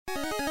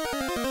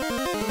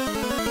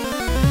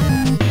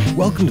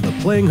Welcome to the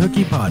Playing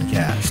Hooky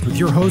Podcast with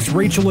your hosts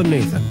Rachel and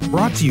Nathan,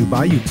 brought to you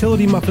by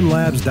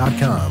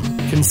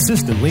UtilityMuffinLabs.com.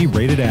 Consistently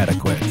rated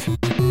adequate.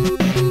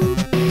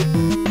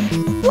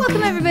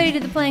 Welcome everybody to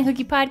the Playing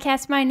Hooky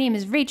Podcast. My name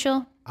is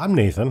Rachel. I'm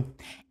Nathan.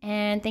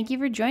 And thank you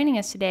for joining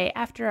us today.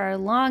 After our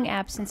long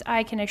absence,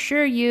 I can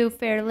assure you,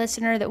 fair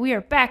listener, that we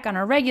are back on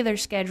our regular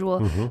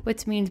schedule,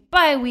 which means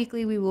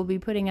bi-weekly we will be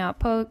putting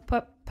out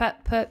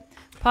podcasts.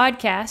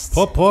 Podcasts.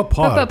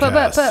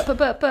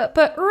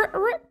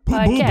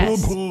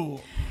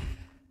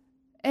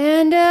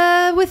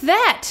 And with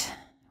that,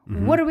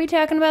 what are we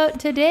talking about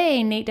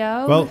today, Nate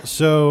Dogg? Well,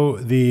 so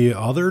the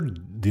other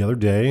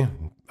day,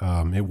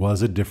 it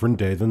was a different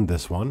day than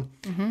this one.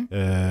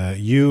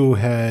 You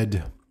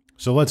had...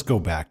 So let's go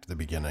back to the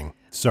beginning.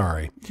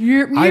 Sorry.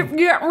 I've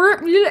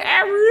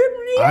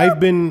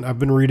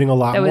been reading a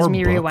lot more books. That was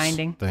me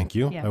rewinding. Thank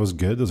you. Yeah. That was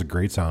good. That was a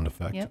great sound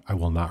effect. Yep. I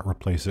will not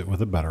replace it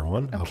with a better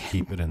one. Okay. I'll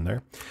keep it in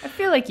there. I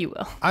feel like you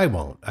will. I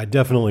won't. I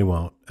definitely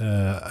won't.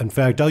 In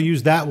fact, I'll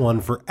use that one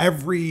for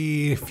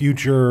every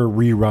future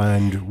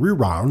rewind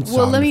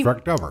sound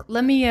effect ever.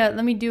 Let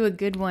me do a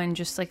good one,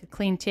 just like a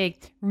clean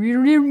take. If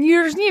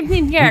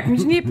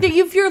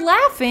you're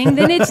laughing,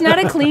 then it's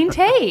not a clean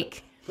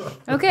take.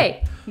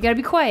 Okay, you gotta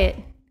be quiet.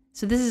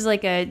 So this is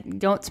like a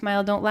don't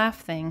smile, don't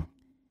laugh thing.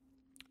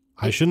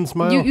 I shouldn't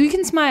smile? You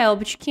can smile,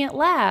 but you can't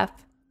laugh,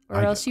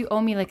 or else you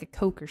owe me like a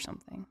Coke or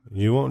something.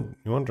 You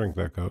won't drink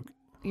that Coke?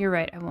 You're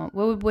right, I won't.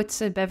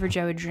 What's a beverage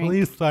I would drink?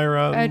 Please,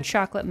 Thyron.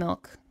 Chocolate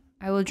milk.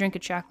 I will drink a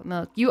chocolate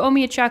milk. You owe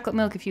me a chocolate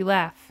milk if you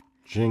laugh.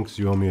 Jinx,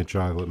 you owe me a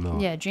chocolate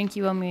milk. Yeah, drink,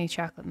 you owe me a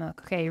chocolate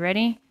milk. Okay, you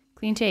ready?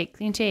 Clean take,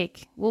 clean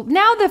take. Well,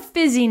 now the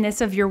fizziness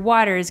of your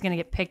water is going to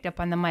get picked up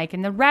on the mic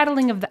and the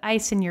rattling of the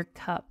ice in your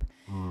cup.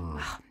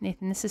 Oh,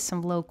 Nathan, this is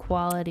some low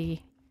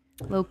quality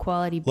BS. Low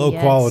quality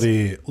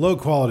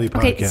podcasting.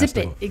 Okay,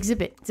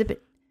 zip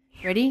it.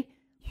 Ready?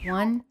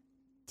 1,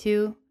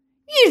 2.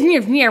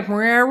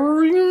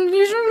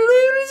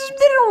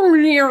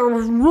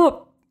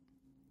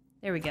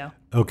 There we go.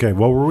 Okay,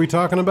 what were we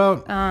talking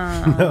about?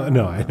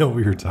 No, I know what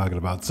we were talking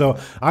about. So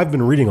I've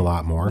been reading a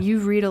lot more. You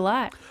read a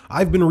lot.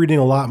 I've been reading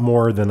a lot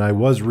more than I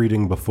was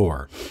reading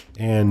before.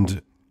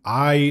 And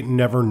I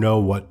never know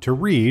what to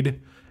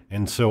read.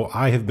 And so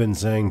I have been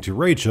saying to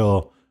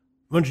Rachel,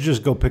 why don't you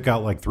just go pick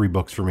out like 3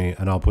 books for me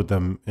and I'll put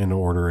them in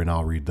order and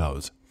I'll read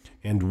those.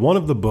 And one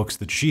of the books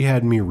that she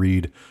had me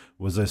read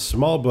was a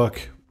small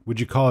book.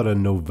 Would you call it a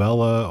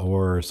novella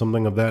or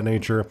something of that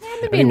nature? Yeah,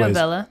 maybe a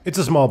novella. It's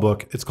a small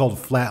book. It's called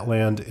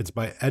Flatland. It's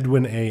by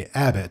Edwin A.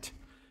 Abbott.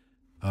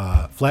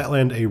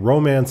 Flatland, A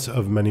Romance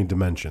of Many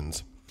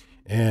Dimensions.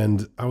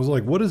 And I was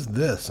like, what is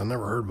this? I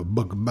never heard of a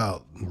book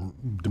about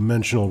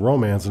dimensional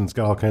romance. And it's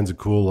got all kinds of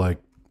cool, like,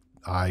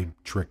 eye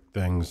trick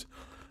things.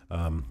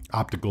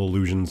 Optical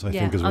illusions, I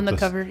think is what on the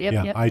cover.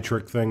 Yep. Eye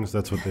trick things.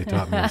 That's what they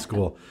taught me in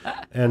school.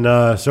 And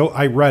so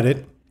I read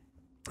it.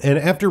 And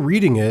after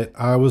reading it,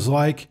 I was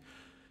like,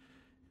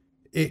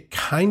 it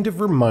kind of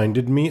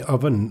reminded me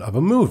of a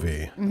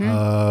movie,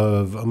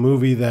 of a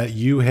movie that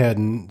you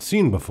hadn't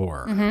seen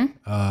before.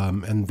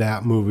 And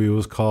that movie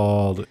is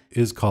called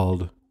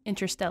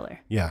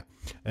Interstellar. Yeah.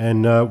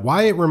 And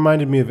why it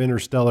reminded me of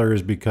Interstellar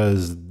is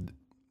because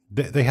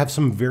they have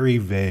some very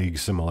vague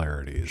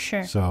similarities.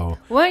 Sure. So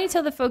why don't you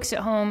tell the folks at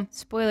home,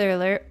 spoiler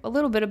alert, a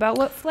little bit about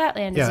what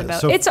Flatland is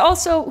about? So it's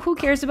also, who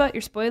cares about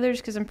your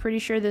spoilers? Because I'm pretty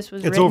sure this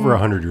was over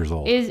 100 years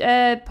old. Is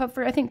I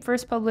think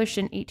first published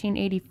in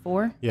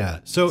 1884.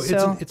 Yeah. So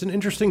it's an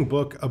interesting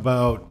book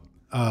about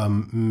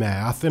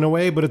math in a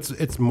way, but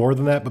it's more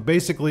than that. But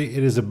basically,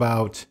 it is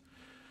about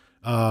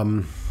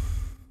I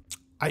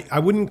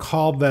wouldn't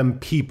call them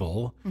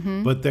people,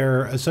 but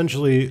they're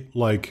essentially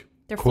like.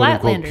 They're quote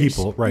unquote Flatlanders.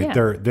 People, right?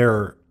 Yeah.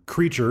 They're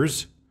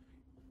creatures,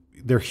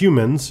 they're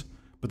humans,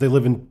 but they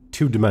live in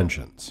 2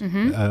 dimensions,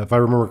 if I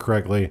remember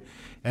correctly,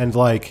 and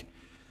like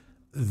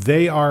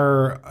they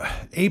are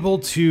able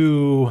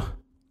to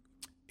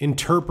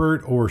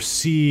interpret or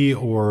see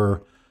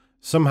or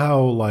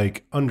somehow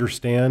like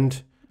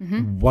understand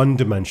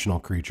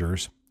one-dimensional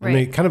creatures, and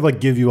they kind of like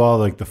give you all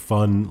like the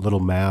fun little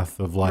math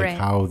of like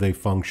how they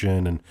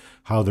function and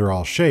how they're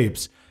all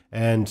shapes,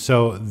 and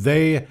so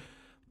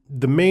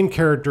the main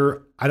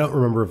character, I don't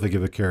remember if they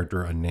give a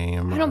character a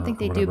name. I don't think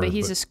they do, but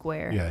he's a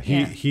square. Yeah,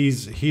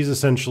 he's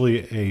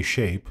essentially a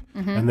shape,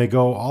 and they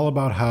go all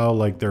about how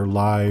like their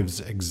lives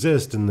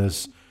exist in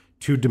this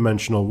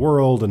 2-dimensional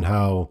world and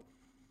how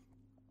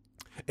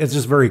it's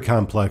just very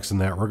complex in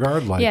that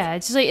regard. Like, yeah,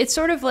 it's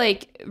sort of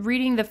like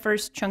reading the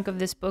first chunk of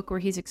this book where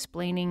he's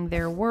explaining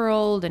their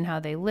world and how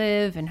they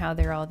live and how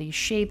they're all these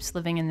shapes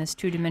living in this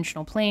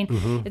 2-dimensional plane.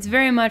 It's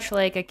very much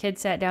like a kid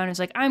sat down and was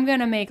like, I'm going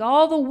to make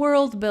all the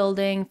world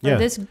building for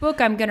this book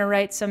I'm going to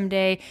write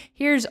someday.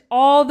 Here's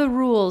all the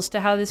rules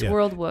to how this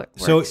world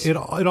works. So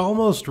it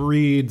almost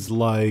reads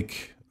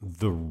like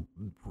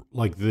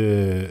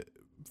the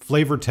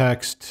flavor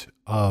text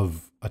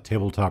of a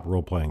tabletop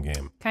role-playing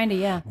game. Kind of,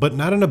 yeah. But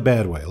not in a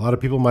bad way. A lot of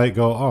people might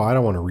go, oh, I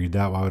don't want to read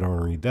that. Why would I want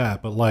to read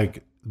that? But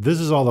like, this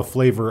is all the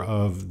flavor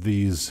of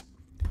these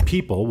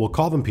people, we'll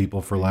call them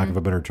people for lack of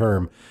a better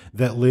term,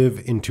 that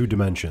live in 2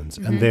 dimensions.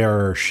 And they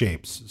are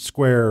shapes,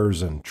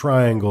 squares and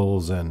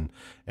triangles and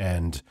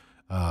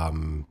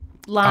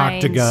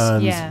Lines,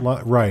 octagons,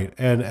 yeah. right,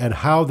 and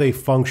how they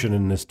function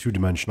in this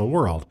 2-dimensional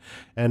world.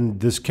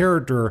 And this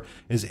character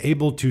is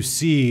able to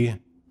see,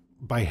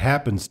 by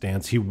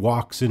happenstance, he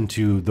walks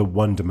into the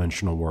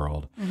 1-dimensional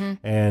world,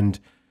 and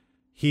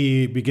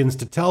he begins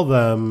to tell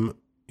them,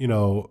 you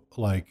know,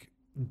 like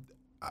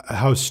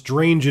how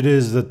strange it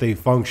is that they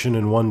function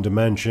in 1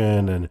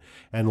 dimension,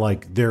 and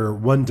like their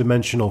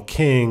 1-dimensional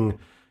king,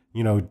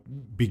 you know,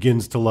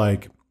 begins to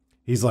like.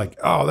 He's like,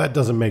 oh, that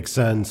doesn't make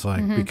sense,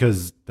 like,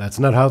 because that's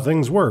not how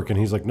things work. And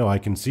he's like, no, I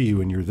can see you,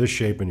 and you're this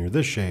shape, and you're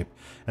this shape.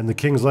 And the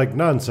king's like,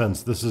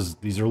 nonsense.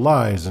 These are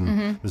lies,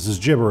 and this is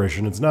gibberish,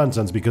 and it's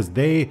nonsense, because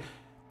they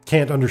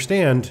can't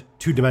understand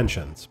 2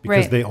 dimensions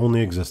because they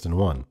only exist in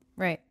 1.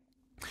 Right.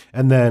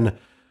 And then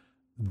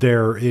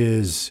there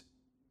is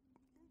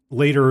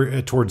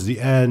later towards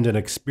the end an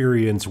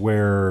experience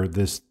where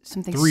this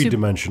Something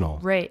 3-dimensional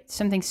right,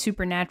 something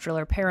supernatural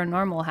or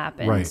paranormal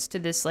happens Right. to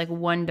this like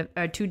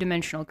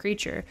 2-dimensional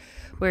creature.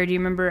 Where, do you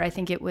remember? I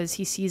think it was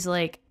he sees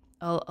like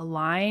a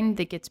line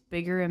that gets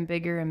bigger and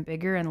bigger and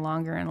bigger and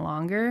longer,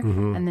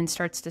 and then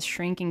starts to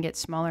shrink and get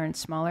smaller and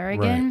smaller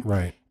again.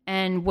 right.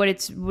 And what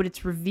it's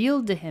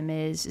revealed to him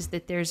is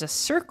that there's a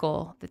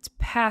circle that's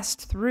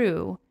passed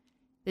through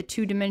the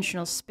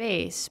 2-dimensional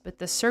space, but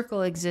the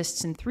circle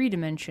exists in 3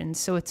 dimensions,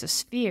 so it's a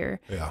sphere.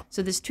 Yeah.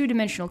 So this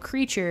 2-dimensional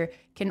creature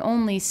can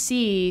only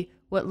see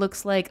what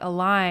looks like a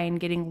line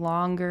getting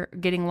longer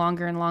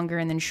and longer,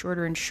 and then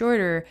shorter and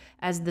shorter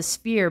as the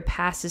sphere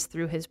passes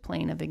through his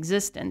plane of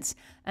existence.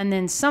 And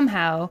then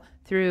somehow,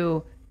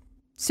 through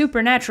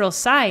supernatural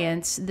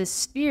science, the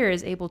sphere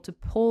is able to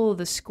pull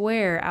the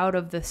square out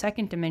of the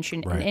 2nd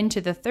dimension and into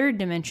the 3rd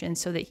dimension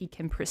so that he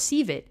can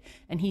perceive it.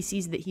 And he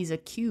sees that he's a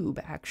cube,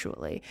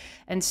 actually.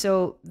 And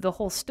so the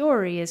whole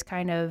story is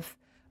kind of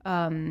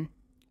an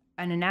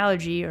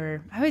analogy,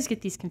 or I always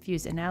get these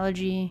confused.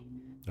 Analogy,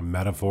 A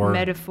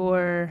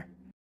metaphor,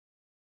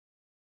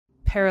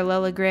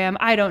 parallelogram.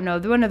 I don't know.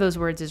 One of those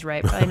words is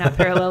right. Probably not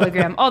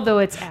parallelogram, although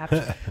it's apt.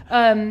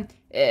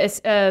 It's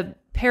a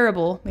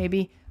parable,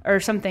 maybe. Or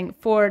something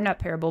for, not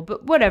parable,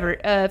 but whatever,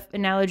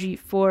 analogy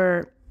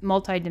for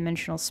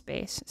multi-dimensional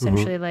space.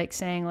 Essentially like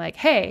saying like,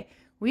 hey,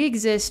 we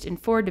exist in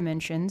 4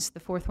 dimensions, the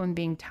 4th one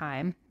being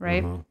time,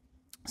 right?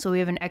 So we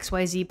have an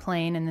XYZ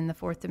plane, and then the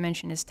 4th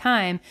dimension is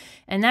time.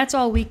 And that's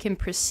all we can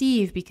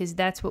perceive because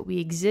that's what we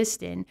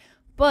exist in.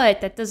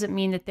 But that doesn't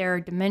mean that there are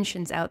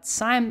dimensions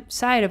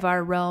outside of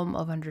our realm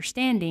of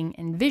understanding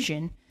and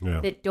vision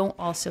that don't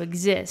also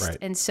exist. Right.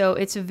 And so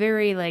it's a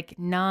very like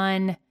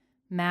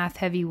math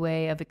heavy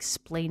way of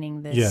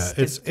explaining this. Yeah,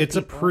 it's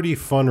a pretty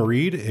fun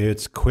read.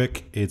 It's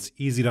quick, it's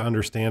easy to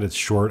understand, it's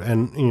short,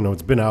 and you know,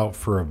 it's been out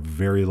for a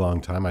very long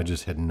time. I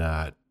just had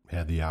not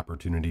had the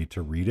opportunity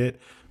to read it.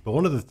 But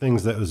one of the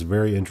things that was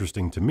very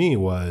interesting to me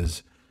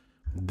was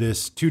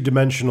this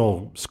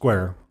 2-dimensional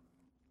square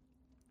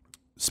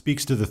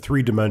speaks to the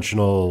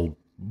 3-dimensional,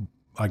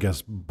 I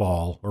guess,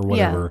 ball or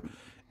whatever.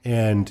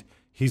 And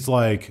he's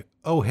like,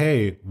 "Oh,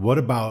 hey, what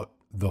about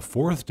the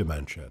 4th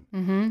dimension?"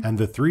 And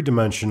the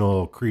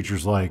 3-dimensional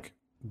creature's like,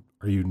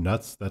 "Are you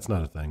nuts? That's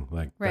not a thing.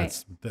 Like,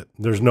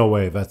 there's no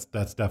way. That's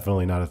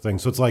definitely not a thing."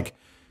 So it's like,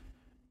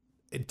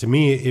 to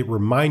me, it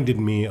reminded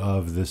me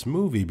of this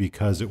movie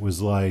because it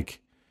was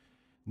like,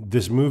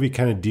 this movie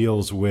kind of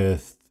deals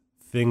with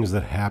things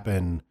that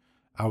happen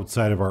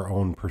outside of our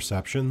own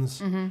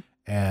perceptions,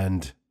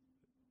 and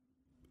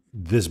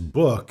this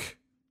book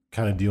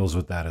kind of deals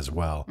with that as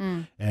well.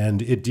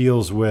 And it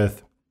deals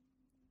with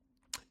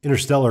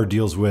Interstellar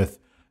deals with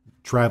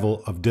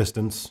travel of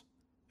distance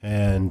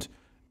and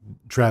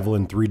travel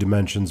in 3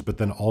 dimensions, but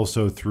then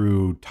also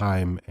through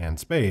time and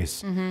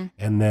space.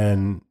 And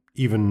then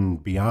even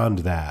beyond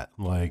that,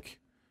 like,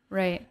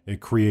 it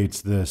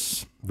creates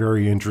this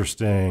very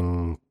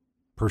interesting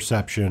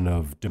perception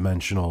of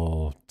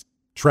dimensional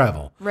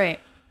travel.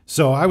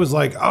 So I was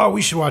like, oh,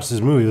 we should watch this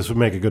movie. This would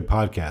make a good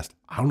podcast.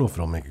 I don't know if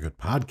it'll make a good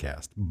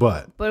podcast,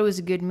 but it was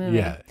a good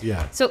movie.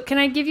 Yeah. So can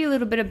I give you a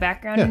little bit of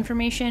background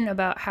information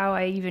about how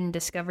I even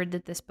discovered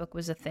that this book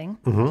was a thing?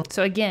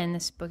 So again,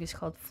 this book is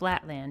called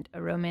Flatland,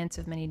 A Romance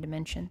of Many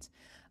Dimensions.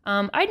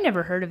 I'd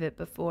never heard of it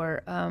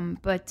before,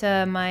 but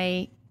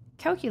my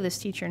calculus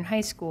teacher in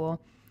high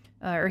school,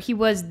 or he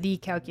was the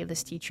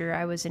calculus teacher.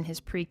 I was in his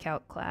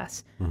pre-calc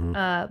class.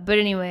 But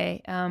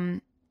anyway,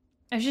 I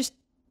was just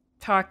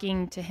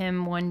talking to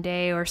him one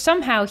day, or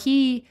somehow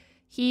he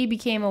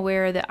became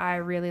aware that I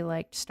really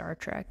liked Star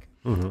Trek.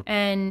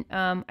 And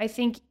I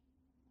think,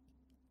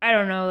 I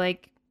don't know,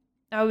 like,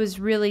 I was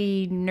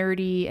really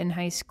nerdy in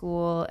high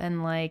school,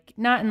 and like,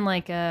 not in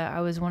like I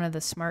was one of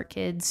the smart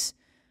kids.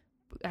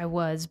 I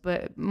was,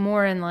 but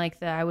more in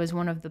like I was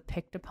one of the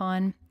picked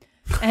upon.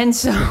 And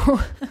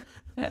so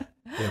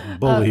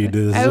bullied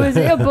is I was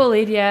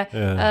bullied,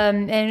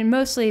 and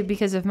mostly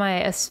because of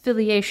my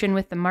affiliation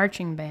with the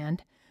marching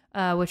band,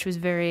 which was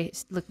very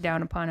looked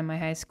down upon in my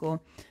high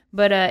school.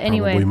 But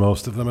anyway, probably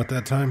most of them at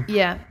that time.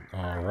 Yeah.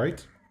 All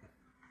right.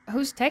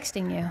 Who's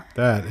texting you?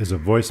 That is a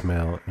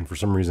voicemail, and for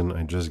some reason,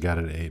 I just got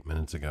it 8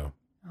 minutes ago.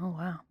 Oh,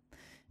 wow.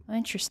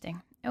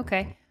 Interesting.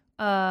 Okay.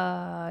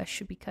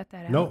 Should we cut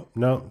that out?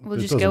 No. We'll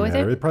it just doesn't go with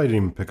matter. it? It probably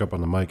didn't even pick up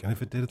on the mic, and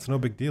if it did, it's no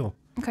big deal.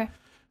 Okay.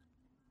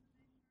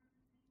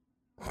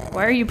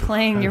 Why are you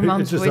playing your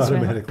mom's It just voicemail?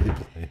 automatically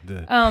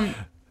played.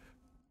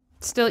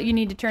 Still, you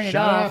need to turn it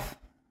Shut off.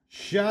 up.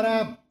 Shut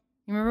up.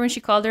 You remember when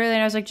she called earlier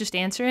and I was like, just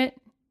answer it?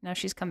 Now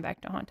she's come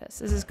back to haunt us.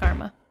 This is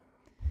karma.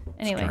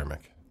 Anyway. It's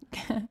karmic.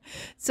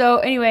 So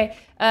anyway,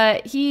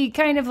 he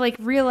kind of like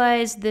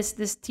realized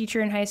this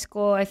teacher in high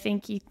school. I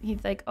think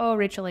he's like, oh,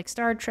 Rachel likes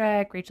Star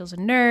Trek. Rachel's a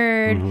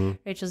nerd. Mm-hmm.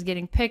 Rachel's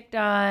getting picked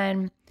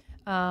on.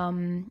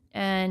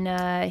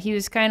 And he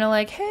was kind of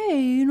like,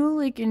 hey,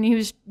 and he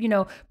was,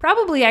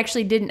 probably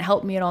actually didn't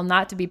help me at all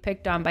not to be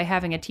picked on by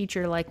having a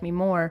teacher like me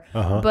more.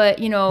 Uh-huh. But,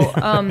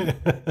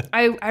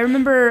 I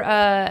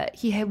remember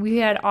we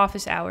had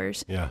office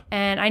hours. Yeah.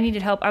 And I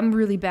needed help. I'm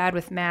really bad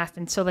with math.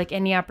 And so like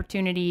any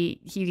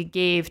opportunity he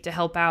gave to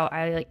help out,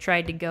 I like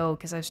tried to go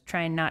because I was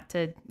trying not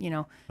to,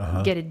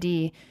 get a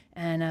D.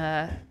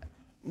 And,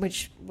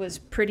 which was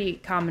pretty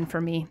common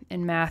for me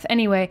in math.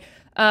 Anyway,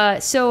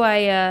 so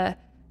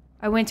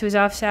I went to his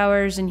office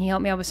hours and he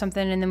helped me out with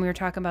something, and then we were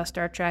talking about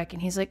Star Trek,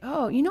 and he's like,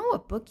 oh, you know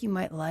what book you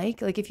might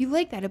like? Like, if you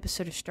like that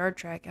episode of Star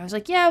Trek. I was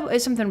like, yeah,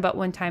 it's something about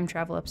one time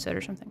travel episode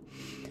or something.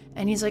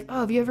 And he's like,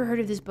 oh, have you ever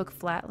heard of this book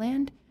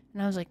Flatland?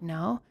 And I was like,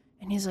 no.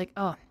 And he's like,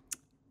 oh,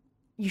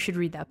 you should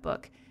read that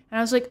book. And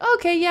I was like,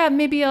 okay, yeah,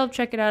 maybe I'll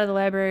check it out of the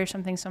library or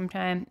something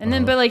sometime. And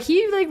then, but like,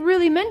 he like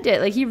really meant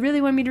it. Like, he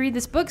really wanted me to read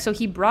this book. So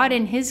he brought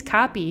in his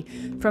copy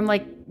from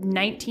like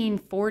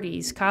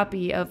 1940s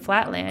copy of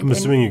Flatland. I'm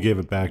assuming you gave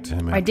it back to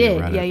him after I did.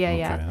 you read Yeah, it.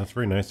 yeah. Okay, that's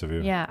very nice of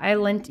you. Yeah,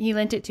 he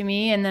lent it to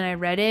me, and then I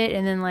read it,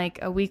 and then like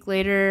a week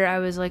later, I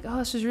was like, oh,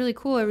 this is really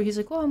cool. He's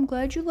like, well, I'm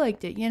glad you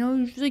liked it.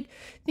 He's like,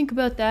 think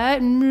about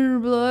that, and blah,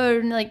 blah, blah,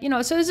 and like,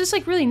 so it was just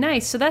like really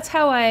nice. So that's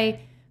how I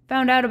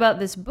found out about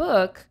this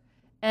book,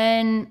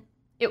 and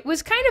it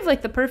was kind of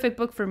like the perfect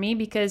book for me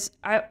because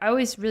I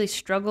always really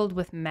struggled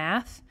with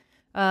math.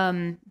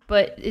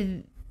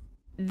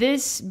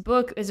 This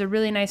book is a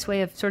really nice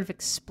way of sort of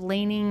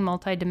explaining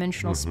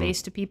multidimensional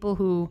space to people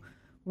who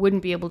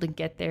wouldn't be able to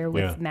get there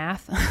with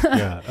math.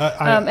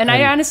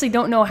 I honestly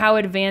don't know how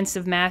advanced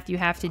of math you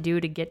have to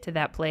do to get to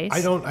that place.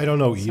 I don't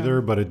know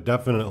either, but it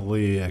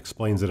definitely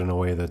explains it in a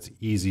way that's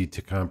easy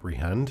to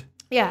comprehend.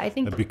 Yeah, I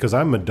think because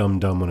I'm a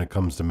dum-dum when it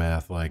comes to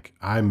math. Like,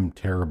 I'm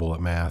terrible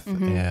at math,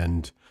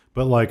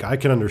 but like I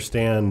can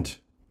understand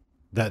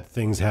that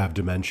things have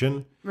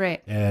dimension.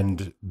 Right.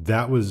 And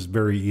that was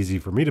very easy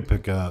for me to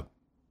pick up.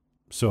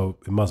 So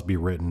it must be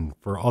written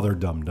for other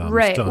dum-dums.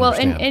 Right. To Well,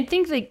 understand. and I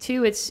think like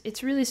too, it's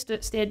really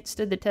stood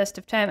the test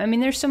of time. I mean,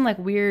 there's some like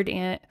weird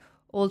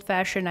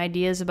old-fashioned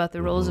ideas about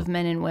the roles of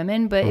men and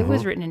women, but it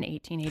was written in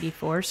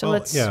 1884. So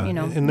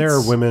and their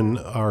women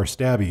are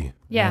stabby.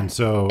 Yeah. And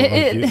so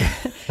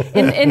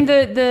in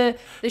the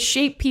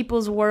shape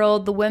people's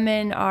world, the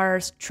women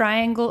are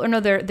triangle, or no,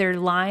 they're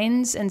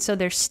lines, and so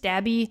they're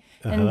stabby,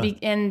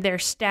 and their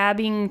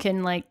stabbing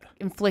can like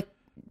inflict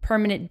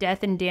permanent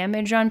death and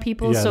damage on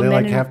people. Yeah, so they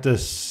men have to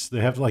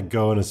like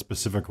go in a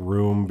specific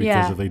room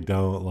because if they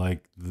don't,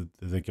 like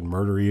they can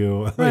murder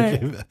you.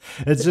 Right.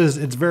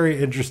 It's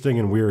very interesting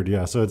and weird.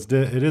 Yeah, so it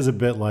is a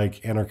bit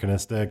like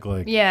anachronistic.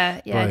 Like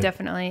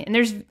definitely. And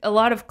there's a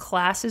lot of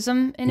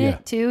classism in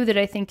it too that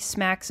I think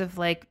smacks of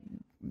like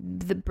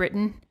the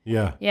Britain.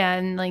 Yeah. Yeah,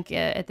 and like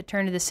at the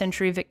turn of the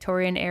century,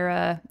 Victorian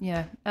era.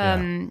 Yeah.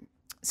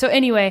 So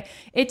anyway,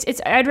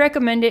 I'd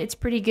recommend it. It's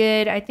pretty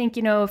good. I think,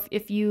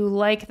 if you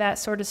like that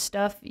sort of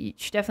stuff, you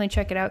should definitely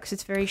check it out because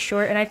it's very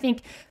short. And I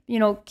think,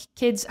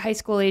 kids, high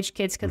school age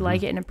kids could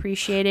like it and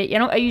appreciate it.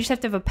 You just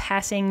have to have a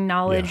passing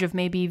knowledge of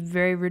maybe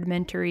very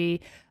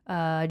rudimentary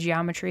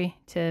geometry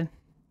to,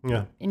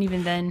 and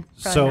even then,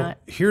 probably not.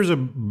 Here's a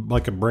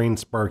brain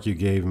spark you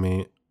gave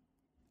me.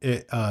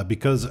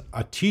 Because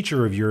a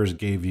teacher of yours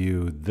gave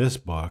you this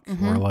book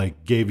or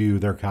like gave you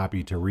their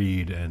copy to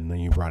read and then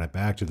you brought it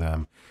back to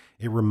them.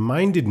 It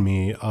reminded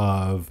me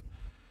of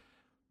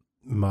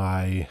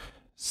my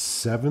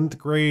 7th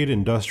grade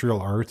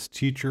industrial arts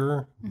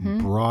teacher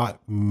brought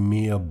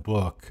me a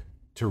book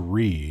to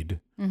read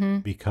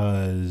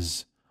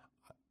because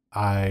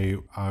I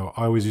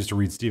always used to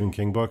read Stephen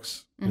King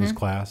books in his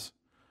class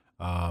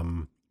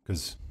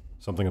because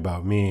something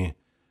about me,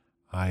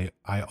 I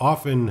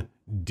often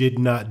did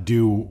not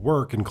do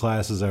work in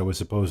classes I was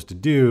supposed to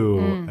do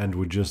and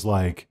would just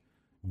like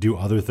do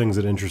other things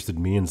that interested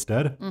me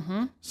instead.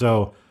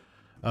 So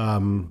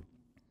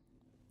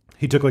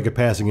he took like a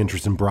passing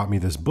interest and brought me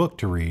this book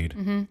to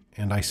read,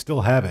 and I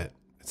still have it.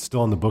 It's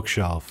still on the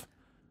bookshelf.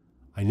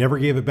 I never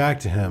gave it back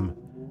to him,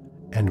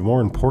 and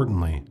more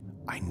importantly,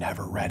 I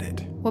never read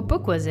it. What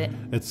book was it?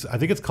 I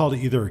think it's called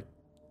either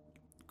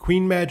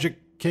Queen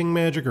Magic, King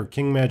Magic, or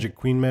King Magic,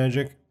 Queen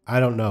Magic. I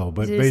don't know,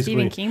 but Is it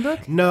basically, a Stephen King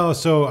book? No.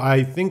 So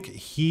I think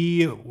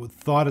he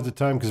thought at the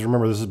time, because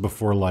remember this is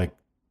before like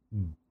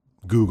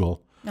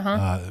Google.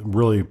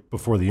 really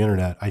before the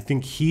internet. I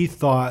think he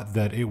thought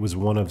that it was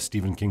one of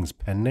Stephen King's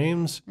pen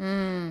names,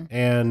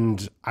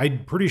 and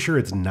I'm pretty sure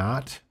it's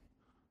not,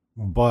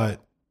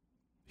 but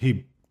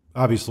he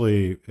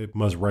obviously it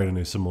must write in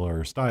a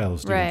similar style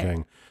as Stephen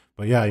King.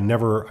 But yeah, I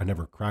never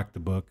cracked the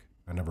book.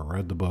 I never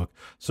read the book.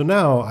 So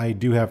now I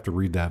do have to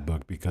read that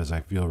book because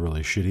I feel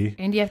really shitty.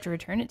 And you have to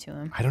return it to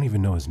him. I don't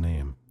even know his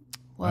name.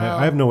 Well,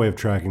 I have no way of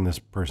tracking this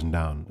person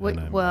down.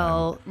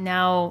 Now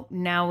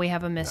we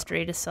have a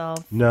mystery to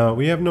solve. No,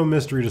 we have no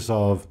mystery to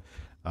solve.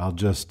 I'll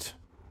just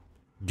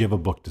give a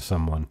book to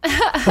someone.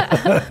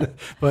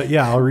 But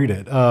yeah, I'll read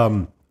it.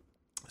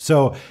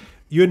 So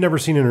you had never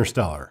seen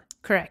Interstellar.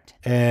 Correct.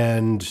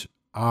 And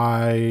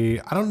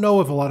I don't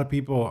know if a lot of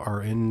people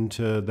are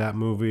into that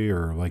movie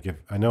or like if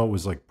I know it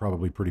was like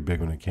probably pretty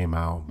big when it came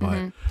out,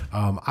 but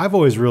I've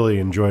always really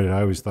enjoyed it.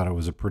 I always thought it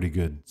was a pretty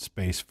good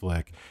space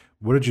flick.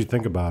 What did you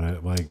think about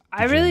it? Like,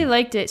 I really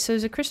liked it. So it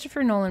was a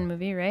Christopher Nolan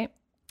movie, right?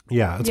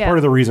 Yeah, it's part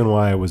of the reason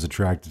why I was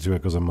attracted to it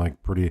because I'm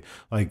like pretty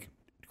like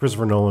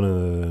Christopher Nolan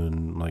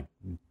and like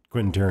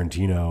Quentin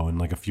Tarantino and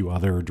like a few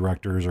other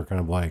directors are kind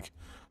of like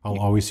I'll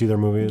always see their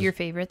movies. Your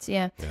favorites,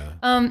 yeah.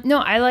 No,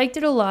 I liked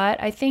it a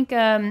lot. I think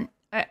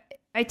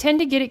I tend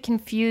to get it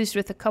confused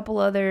with a couple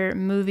other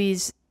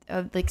movies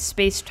of like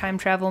space time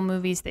travel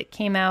movies that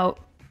came out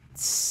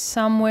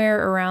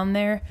somewhere around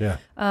there. Yeah.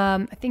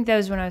 I think that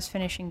was when I was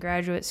finishing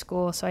graduate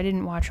school, so I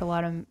didn't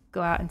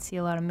go out and see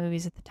a lot of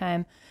movies at the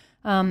time.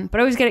 But I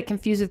always get it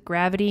confused with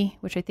Gravity,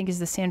 which I think is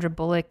the Sandra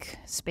Bullock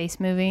space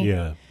movie.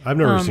 Yeah, I've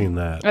never seen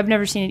that. I've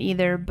never seen it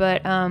either,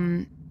 but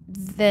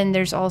then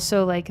there's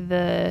also like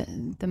the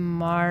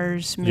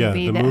Mars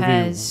movie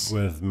has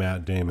with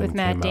Matt Damon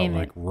out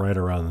like right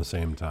around the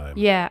same time.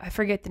 Yeah, I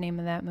forget the name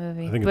of that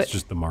movie. I think it's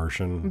just The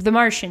Martian. The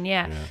Martian,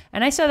 yeah.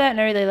 And I saw that and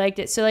I really liked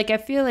it. So like I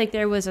feel like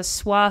there was a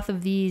swath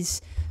of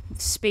these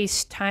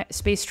space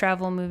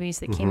travel movies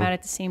that came out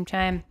at the same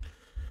time.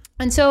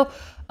 And so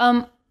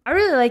I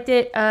really liked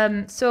it.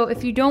 So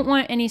if you don't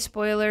want any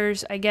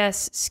spoilers, I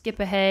guess skip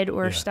ahead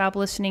or stop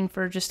listening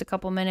for just a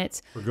couple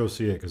minutes. Or go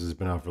see it because it's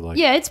been out for like...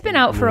 Yeah, it's been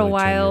out for a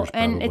while,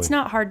 and it's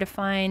not hard to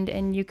find,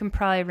 and you can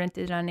probably rent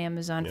it on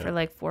Amazon for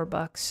like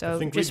 $4. So I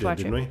think just watch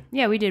didn't it. We?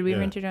 Yeah, we did. We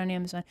rented it on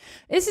Amazon.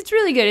 It's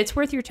really good. It's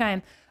worth your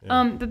time.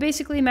 But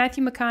basically,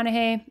 Matthew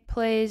McConaughey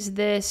plays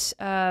this.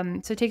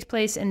 So it takes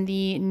place in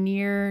the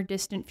near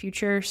distant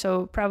future.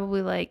 So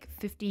probably like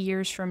 50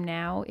 years from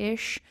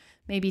now-ish.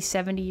 Maybe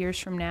 70 years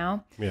from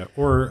now. Yeah,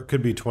 or it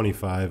could be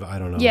 25. I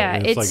don't know. Yeah,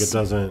 it's like it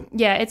doesn't.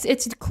 Yeah,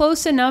 it's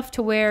close enough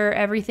to where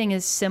everything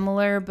is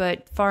similar,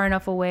 but far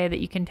enough away that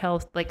you can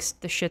tell like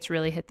the shit's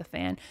really hit the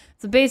fan.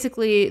 So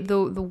basically,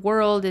 the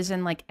world is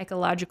in like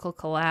ecological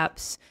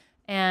collapse,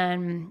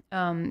 and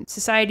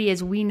society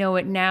as we know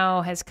it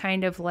now has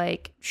kind of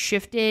like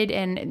shifted,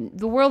 and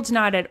the world's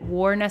not at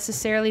war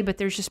necessarily, but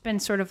there's just been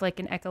sort of like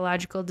an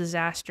ecological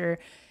disaster.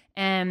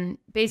 And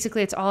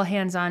basically, it's all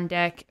hands on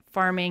deck.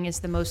 Farming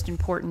is the most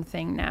important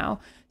thing now.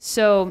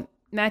 So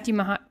Matthew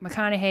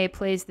McConaughey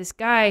plays this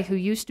guy who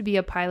used to be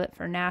a pilot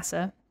for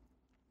NASA,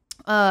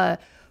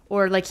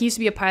 or like he used to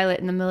be a pilot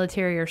in the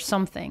military or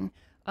something.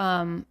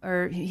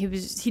 Or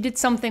he did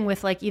something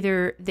with like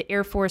either the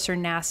Air Force or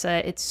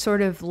NASA. It's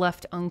sort of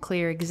left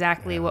unclear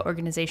exactly what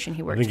organization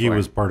he worked for. I think he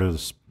was part of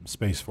the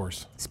Space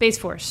Force. Space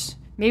Force.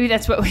 Maybe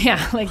that's what,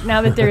 like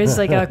now that there is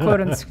like a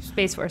quote on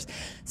Space Force.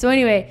 So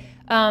anyway,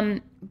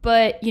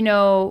 but you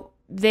know,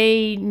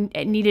 they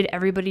needed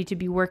everybody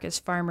to work as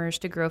farmers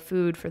to grow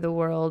food for the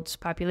world's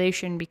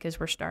population because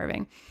we're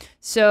starving.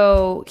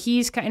 So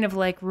he's kind of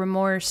like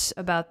remorse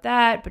about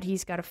that, but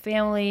he's got a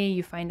family.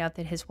 You find out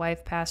that his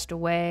wife passed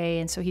away,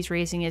 and so he's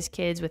raising his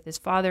kids with his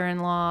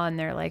father-in-law, and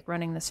they're like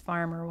running this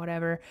farm or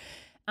whatever.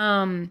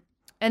 And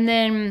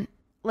then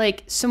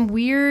like some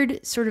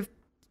weird sort of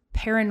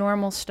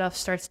paranormal stuff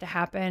starts to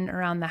happen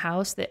around the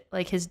house that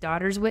like his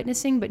daughter's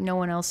witnessing, but no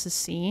one else is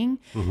seeing.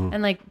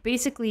 And like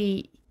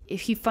basically,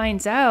 if he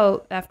finds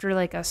out after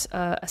like a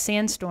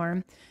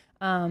sandstorm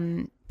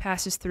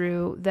passes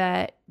through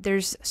that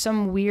there's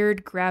some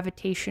weird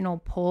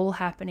gravitational pull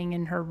happening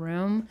in her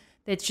room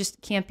that just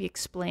can't be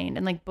explained,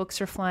 and like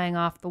books are flying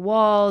off the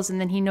walls.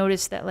 And then he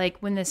noticed that like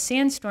when the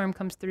sandstorm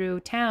comes through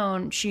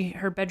town,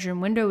 her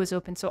bedroom window was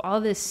open, so all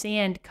this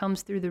sand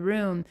comes through the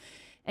room,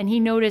 and he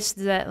noticed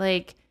that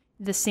like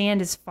the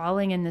sand is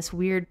falling in this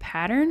weird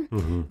pattern.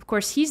 Of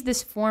course, he's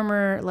this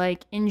former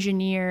like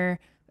engineer,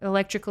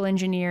 electrical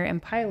engineer and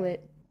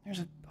pilot. There's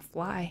a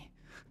fly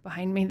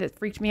behind me that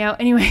freaked me out.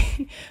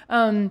 Anyway,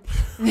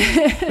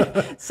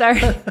 sorry,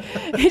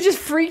 it just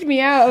freaked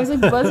me out. I was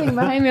like buzzing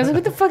behind me. I was like,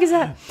 what the fuck is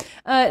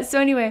that? So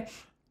anyway,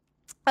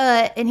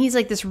 and he's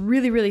like this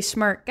really, really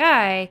smart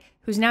guy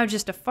who's now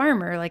just a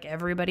farmer like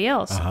everybody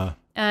else.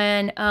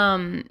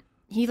 And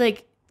he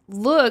like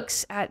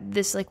looks at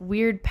this like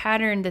weird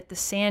pattern that the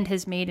sand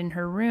has made in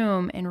her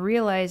room and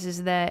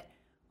realizes that,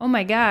 oh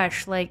my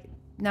gosh, like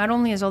not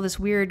only is all this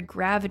weird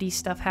gravity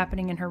stuff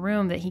happening in her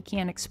room that he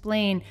can't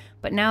explain,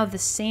 but now the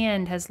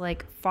sand has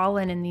like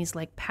fallen in these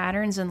like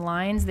patterns and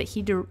lines that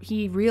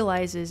he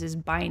realizes is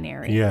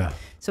binary. Yeah.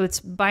 So it's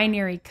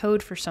binary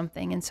code for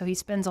something. And so he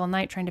spends all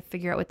night trying to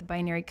figure out what the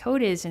binary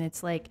code is. And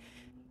it's like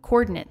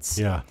coordinates.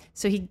 Yeah.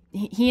 So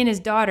he and his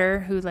daughter,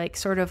 who like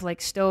sort of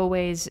like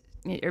stowaways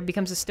or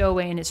becomes a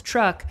stowaway in his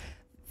truck,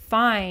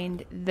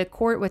 find the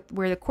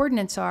where the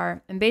coordinates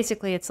are, and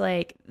basically it's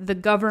like the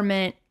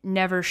government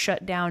never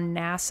shut down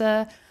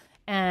NASA,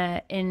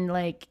 in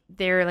like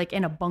they're like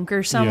in a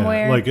bunker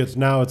somewhere. Yeah, like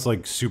it's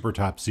like super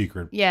top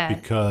secret. Yeah,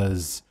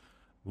 because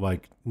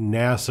like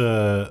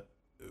NASA,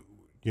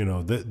 you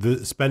know,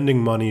 the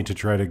spending money to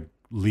try to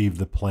leave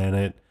the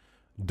planet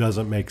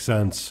doesn't make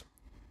sense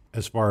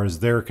as far as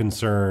they're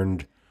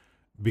concerned,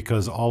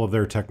 because all of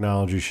their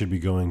technology should be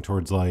going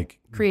towards like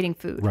creating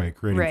food. Right,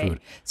 creating food.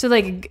 So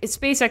like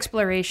space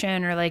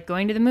exploration or like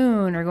going to the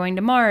moon or going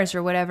to Mars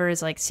or whatever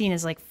is like seen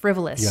as like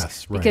frivolous.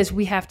 Yes, right. Because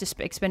we have to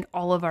expend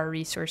all of our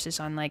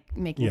resources on like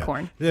making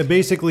corn. Yeah,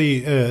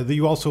 basically,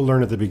 you also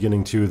learn at the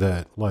beginning too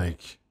that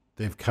like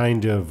they've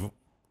kind of,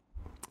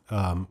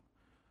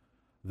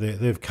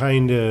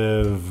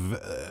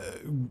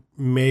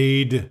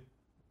 made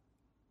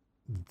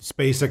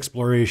space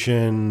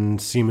exploration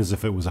seem as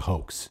if it was a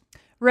hoax.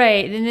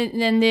 Right,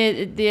 and then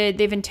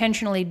they've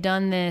intentionally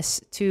done this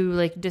to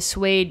like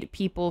dissuade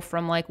people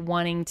from like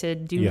wanting to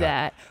do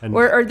that,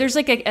 or there's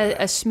like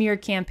a smear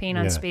campaign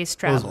on space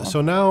travel. Well,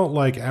 so now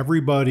like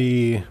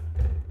everybody,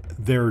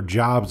 their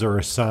jobs are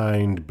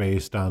assigned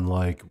based on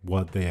like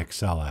what they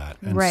excel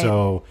at, and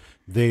so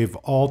they've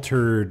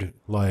altered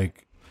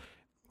like.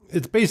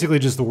 It's basically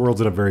just the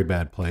world's in a very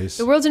bad place.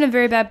 The world's in a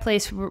very bad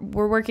place.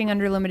 We're working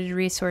under limited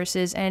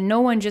resources, and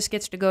no one just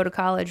gets to go to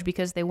college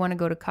because they want to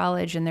go to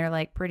college and they're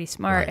like pretty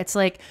smart. Right. It's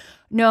like,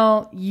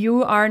 no,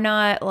 you are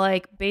not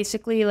like,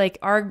 basically like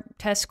our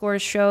test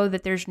scores show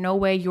that there's no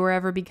way you're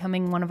ever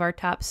becoming one of our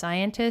top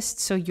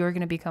scientists. So you're going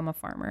to become a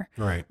farmer.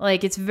 Right.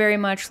 Like it's very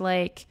much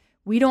like,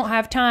 we don't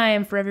have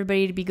time for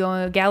everybody to be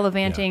going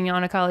gallivanting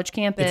on a college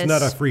campus. It's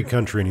not a free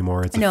country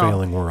anymore. It's a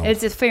failing world.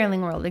 It's a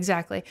failing world,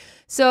 exactly.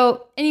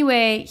 So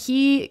anyway,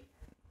 he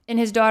and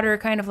his daughter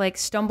kind of like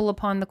stumble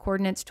upon the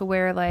coordinates to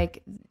where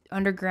like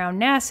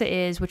underground NASA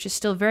is, which is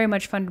still very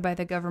much funded by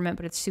the government,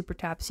 but it's super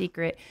top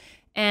secret.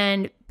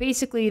 And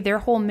basically their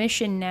whole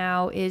mission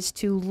now is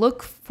to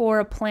look for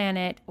a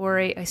planet or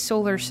a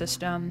solar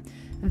system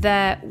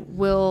that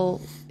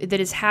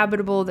is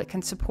habitable, that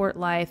can support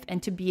life,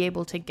 and to be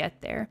able to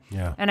get there.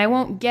 Yeah. And I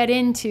won't get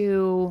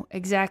into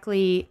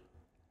exactly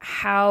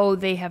how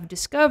they have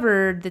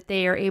discovered that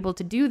they are able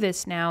to do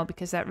this now,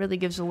 because that really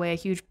gives away a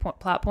huge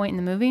plot point in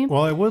the movie.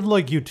 Well, I would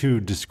like you to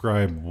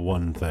describe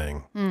one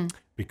thing,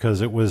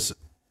 because it was,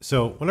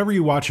 so whenever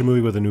you watch a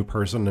movie with a new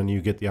person and you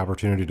get the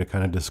opportunity to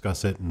kind of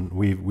discuss it, and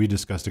we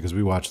discussed it because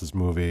we watched this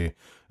movie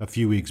a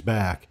few weeks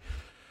back,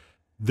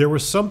 there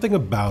was something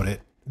about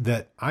it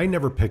that I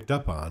never picked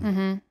up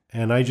on,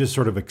 and I just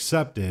sort of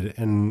accepted,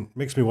 and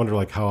makes me wonder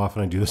like how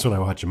often I do this when I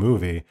watch a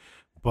movie.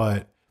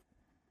 But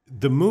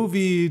the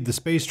movie, the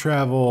space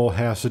travel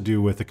has to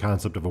do with the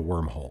concept of a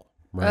wormhole,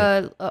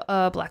 right?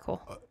 A black hole.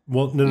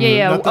 Well, no,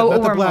 not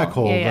the black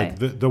hole. Like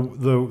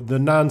the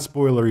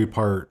non-spoilery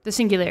part. The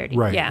singularity.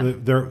 Right.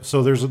 Yeah.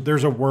 So there's a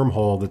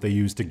wormhole that they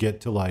use to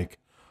get to like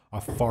a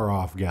far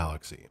off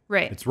galaxy.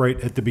 Right. It's right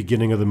at the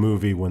beginning of the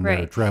movie when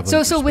they're traveling.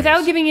 So space.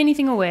 Without giving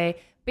anything away,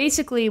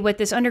 basically what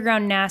this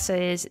underground NASA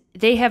is,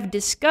 they have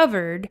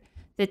discovered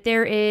that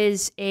there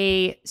is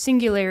a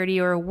singularity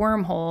or a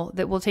wormhole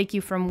that will take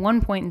you from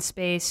one point in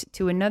space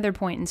to another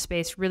point in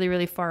space really,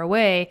 really far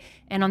away.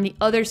 And on the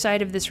other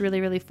side of this really,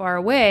 really far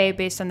away,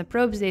 based on the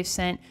probes they've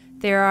sent,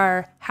 there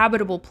are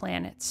habitable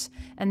planets.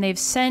 And they've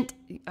sent,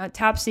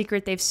 top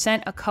secret, they've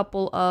sent a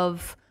couple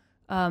of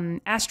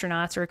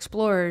astronauts or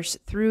explorers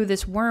through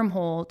this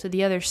wormhole to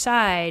the other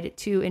side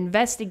to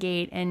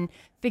investigate and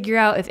figure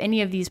out if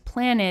any of these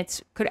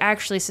planets could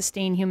actually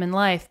sustain human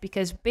life,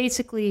 because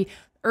basically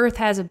Earth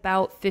has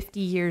about 50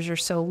 years or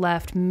so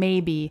left,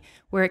 maybe,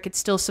 where it could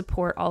still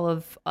support all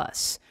of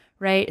us,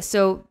 right?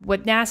 So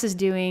what NASA's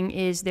doing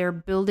is they're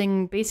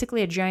building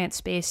basically a giant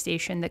space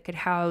station that could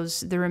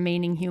house the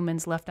remaining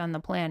humans left on the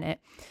planet,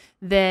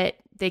 that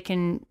they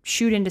can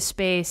shoot into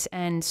space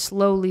and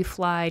slowly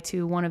fly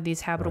to one of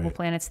these habitable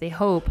planets, they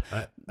hope.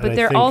 But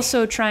they're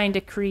also trying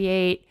to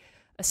create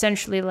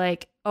essentially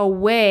like a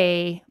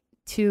way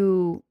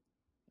to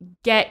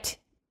get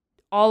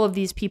all of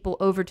these people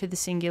over to the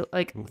singular,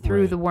 like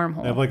through the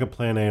wormhole. They have like a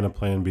plan A and a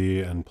plan B,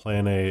 and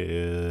plan A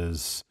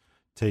is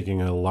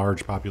taking a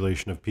large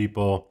population of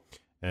people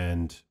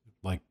and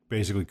like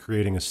basically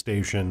creating a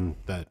station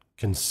that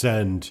can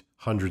send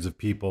hundreds of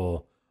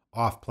people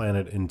off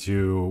planet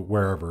into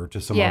wherever, to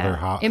some other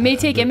it may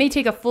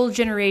take a full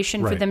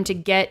generation for them to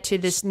get to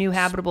this new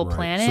habitable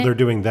planet. So they're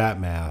doing that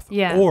math.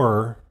 Yeah.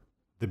 Or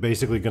they're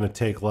basically going to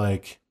take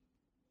like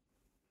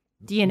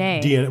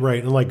DNA,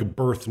 right, and like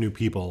birth new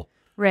people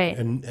Right.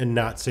 and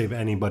not save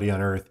anybody on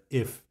Earth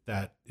if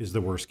that is the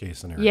worst case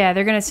scenario. Yeah,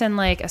 they're going to send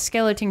like a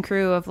skeleton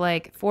crew of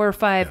like 4 or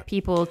 5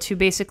 people to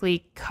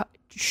basically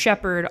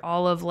shepherd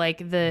all of like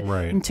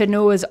to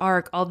Noah's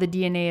Ark, all the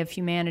DNA of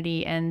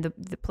humanity and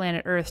the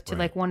planet Earth to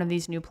like one of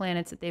these new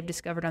planets that they've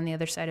discovered on the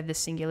other side of this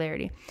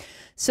singularity.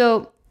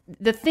 So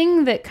the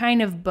thing that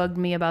kind of bugged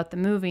me about the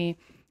movie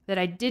that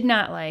I did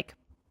not like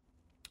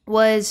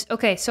was,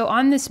 okay, so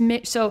on this,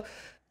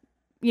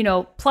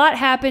 plot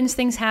happens,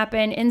 things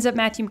happen, ends up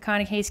Matthew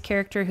McConaughey's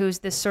character, who's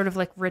this sort of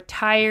like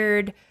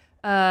retired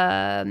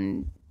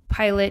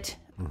pilot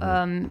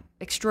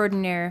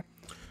extraordinaire.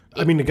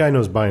 I mean, the guy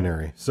knows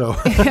binary, so.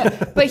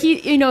 But he,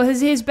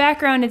 his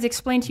background is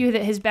explained to you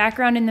that his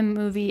background in the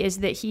movie is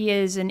that he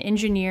is an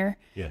engineer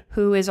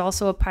who is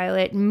also a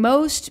pilot.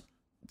 Most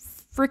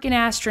freaking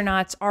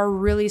astronauts are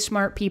really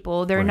smart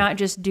people. They're not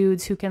just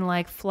dudes who can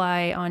like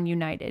fly on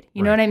United.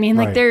 You know what I mean?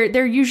 Like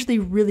they're usually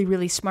really,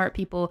 really smart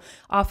people,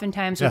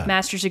 oftentimes with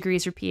master's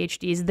degrees or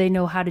PhDs. They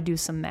know how to do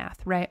some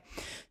math, right?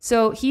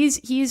 So he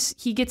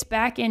gets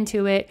back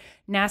into it.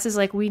 NASA's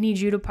like, we need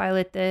you to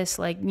pilot this,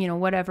 like,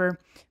 whatever.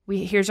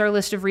 Here's our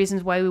list of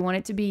reasons why we want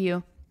it to be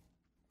you.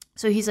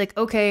 So he's like,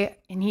 okay,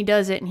 and he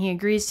does it and he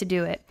agrees to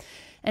do it.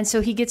 And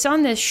so he gets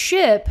on this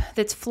ship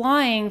that's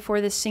flying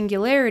for this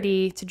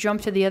singularity to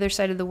jump to the other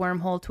side of the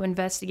wormhole to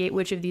investigate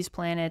which of these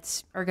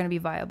planets are going to be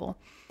viable.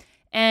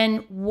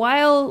 And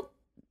while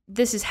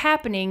this is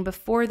happening,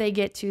 before they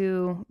get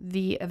to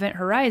the event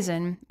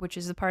horizon, which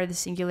is the part of the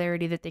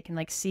singularity that they can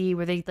like see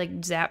where they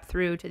like zap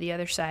through to the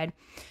other side,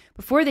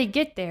 before they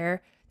get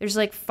there, there's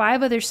like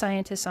 5 other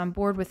scientists on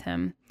board with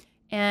him.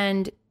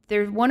 And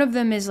one of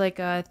them is like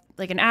an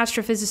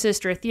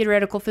astrophysicist or a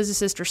theoretical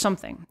physicist or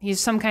something. He's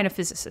some kind of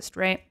physicist,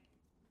 right?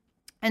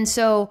 And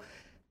so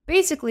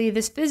basically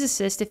this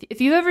physicist,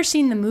 if you've ever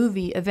seen the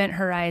movie Event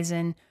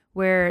Horizon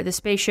where the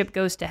spaceship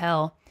goes to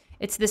hell,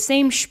 it's the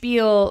same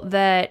spiel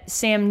that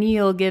Sam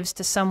Neill gives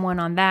to someone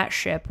on that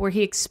ship where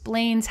he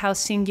explains how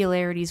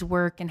singularities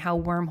work and how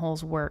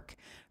wormholes work,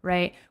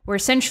 right? Where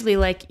essentially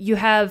like you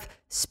have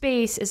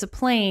space as a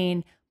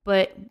plane,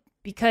 but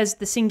because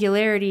the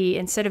singularity,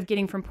 instead of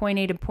getting from point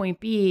A to point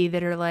B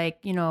that are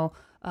like,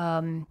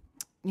 12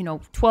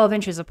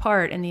 inches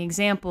apart in the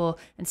example,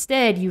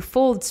 instead you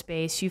fold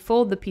space, you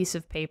fold the piece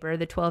of paper,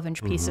 the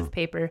 12-inch piece of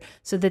paper,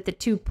 so that the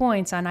 2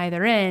 points on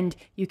either end,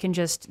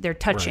 they're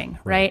touching,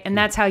 right? And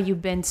that's how you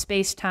bend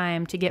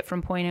space-time to get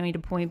from point A to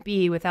point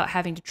B without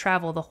having to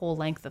travel the whole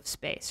length of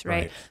space,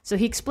 right? So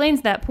he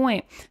explains that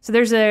point. So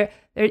so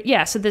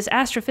this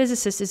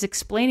astrophysicist is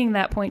explaining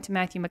that point to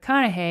Matthew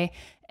McConaughey,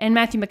 and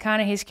Matthew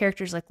McConaughey's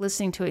character is like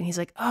listening to it, and he's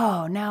like,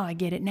 "Oh, now I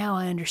get it. Now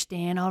I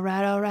understand. All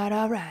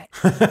right."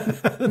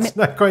 That's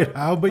not quite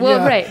how, but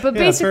But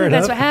basically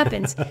that's what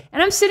happens.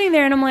 And I'm sitting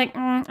there, and I'm like,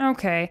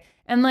 okay.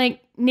 And like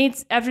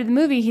Nate's after the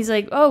movie, he's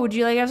like, "Oh, would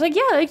you like?" I was like,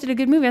 "Yeah, I liked it. A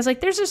good movie." I was like,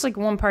 "There's just like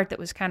one part that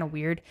was kind of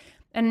weird,"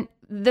 and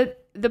the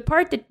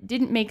part that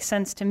didn't make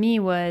sense to me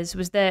was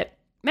that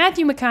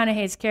Matthew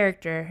McConaughey's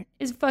character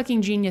is a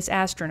fucking genius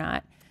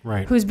astronaut,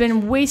 who's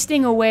been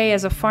wasting away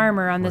as a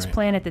farmer on this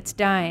planet that's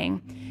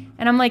dying.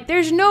 And I'm like,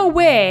 there's no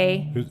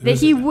way that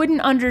he wouldn't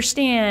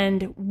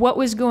understand what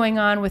was going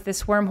on with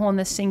this wormhole and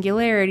this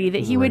singularity,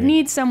 that he would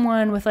need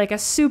someone with like a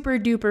super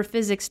duper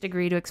physics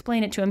degree to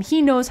explain it to him.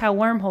 He knows how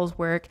wormholes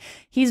work.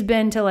 He's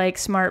been to like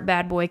smart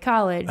bad boy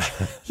college.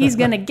 He's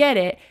going to get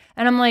it.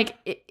 And I'm like,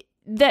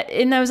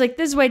 and I was like,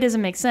 this is why it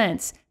doesn't make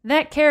sense.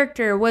 That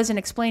character wasn't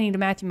explaining to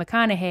Matthew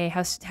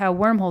McConaughey how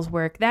wormholes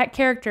work. That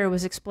character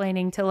was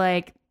explaining to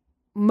like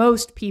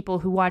most people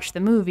who watch the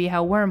movie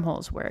how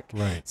wormholes work.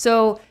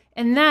 So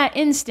in that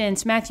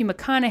instance, Matthew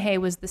McConaughey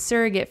was the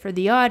surrogate for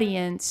the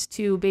audience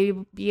to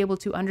be able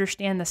to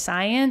understand the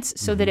science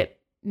so that it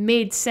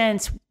made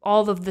sense,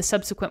 all of the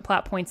subsequent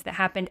plot points that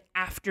happened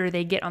after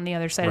they get on the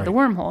other side of the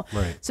wormhole.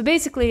 So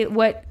basically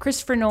what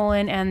Christopher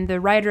Nolan and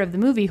the writer of the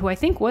movie, who I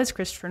think was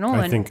Christopher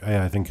Nolan.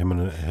 I think him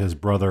and his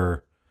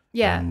brother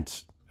and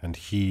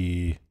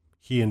he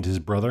and his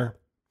brother.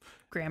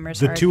 Grammar's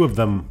the hard. Two of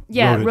them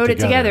wrote it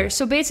together.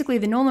 So basically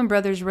the Nolan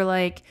brothers were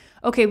like,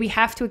 okay, we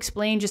have to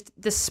explain just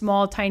this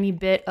small tiny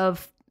bit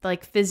of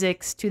like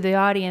physics to the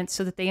audience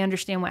so that they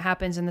understand what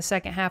happens in the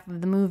second half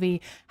of the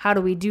movie. How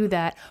do we do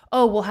that?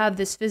 Oh, we'll have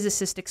this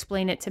physicist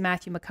explain it to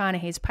Matthew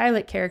McConaughey's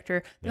pilot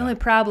character. The only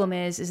problem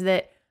is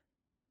that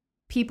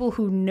people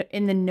who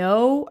in the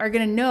know are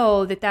going to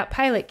know that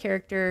pilot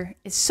character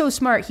is so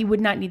smart he would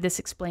not need this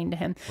explained to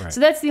him. So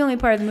that's the only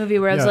part of the movie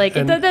where I was like,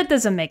 that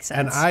doesn't make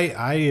sense. And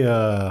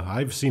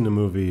I've seen the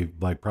movie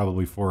like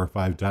probably 4 or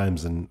 5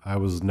 times, and I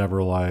was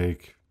never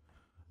like,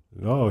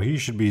 oh, he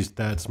should be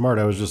that smart.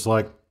 I was just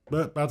like,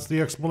 that's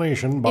the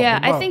explanation.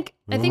 I think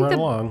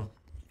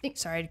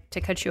sorry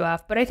to cut you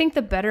off, but I think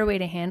the better way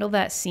to handle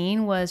that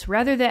scene was,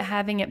 rather than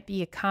having it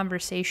be a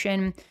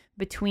conversation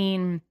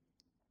between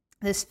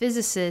this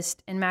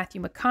physicist and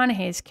Matthew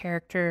McConaughey's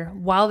character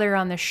while they're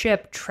on the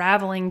ship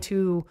traveling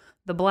to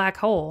the black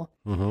hole,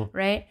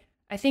 right?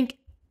 I think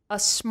a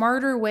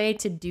smarter way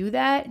to do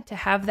that, to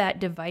have that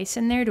device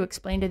in there to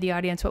explain to the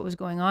audience what was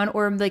going on,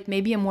 or like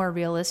maybe a more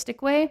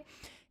realistic way,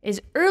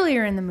 is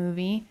earlier in the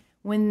movie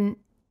when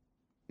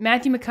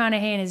Matthew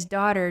McConaughey and his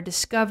daughter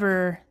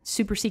discover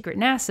super secret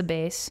NASA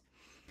base.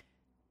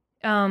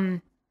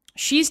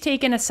 She's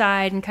taken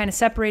aside and kind of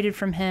separated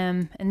from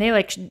him, and they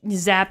like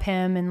zap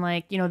him and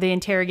like, you know, they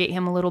interrogate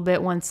him a little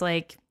bit once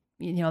like,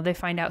 you know, they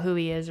find out who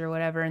he is or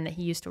whatever and that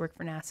he used to work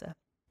for NASA.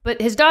 But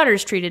his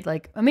daughter's treated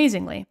like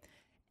amazingly.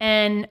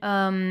 And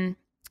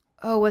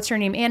what's her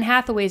name? Anne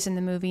Hathaway's in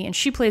the movie, and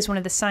she plays one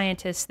of the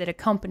scientists that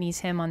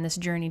accompanies him on this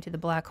journey to the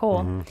black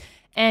hole. Mm-hmm.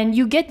 And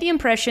you get the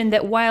impression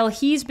that while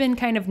he's been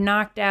kind of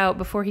knocked out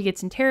before he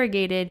gets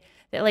interrogated,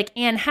 that like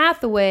Anne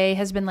Hathaway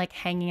has been like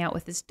hanging out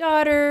with his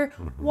daughter,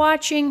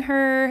 watching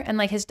her, and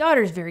like his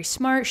daughter's very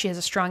smart. She has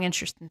a strong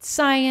interest in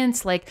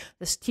science. Like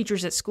the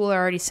teachers at school are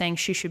already saying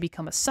she should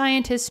become a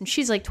scientist, and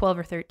she's like 12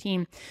 or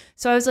 13.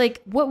 So I was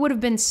like, what would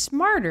have been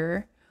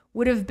smarter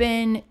would have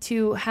been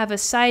to have a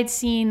side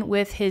scene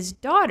with his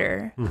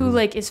daughter, who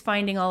like is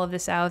finding all of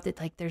this out, that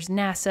like there's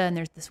NASA and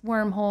there's this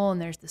wormhole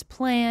and there's this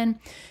plan.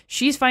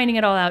 She's finding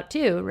it all out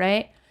too,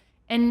 right?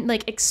 And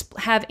like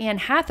have Anne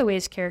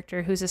Hathaway's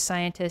character, who's a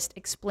scientist,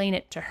 explain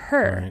it to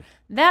her. Right.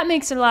 That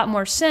makes a lot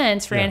more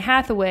sense for Anne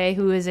Hathaway,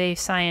 who is a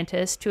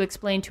scientist, to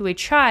explain to a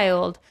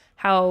child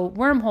how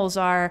wormholes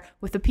are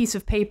with a piece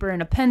of paper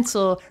and a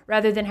pencil,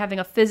 rather than having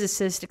a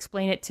physicist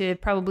explain it to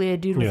probably a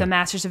dude with a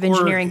master's of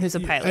engineering who's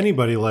a pilot.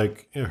 Anybody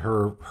like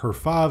her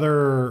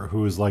father,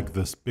 who's like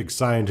this big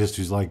scientist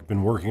who's like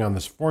been working on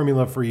this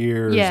formula for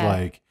years,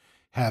 like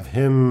have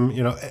him,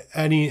 you know,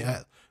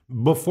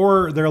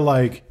 before they're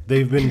like,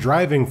 they've been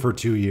driving for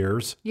 2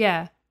 years.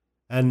 Yeah.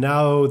 And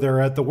now they're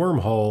at the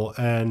wormhole,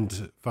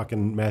 and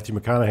fucking Matthew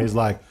McConaughey's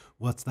like,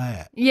 what's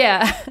that?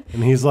 Yeah.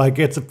 And he's like,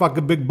 it's a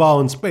fucking big ball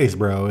in space,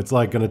 bro. It's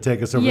like going to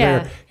take us over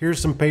there.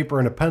 Here's some paper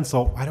and a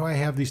pencil. Why do I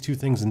have these two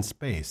things in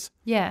space?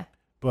 Yeah.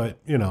 But,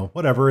 you know,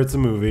 whatever. It's a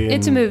movie.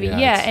 It's a movie,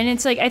 yeah. And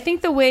it's like, I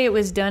think the way it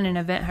was done in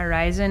Event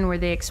Horizon, where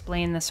they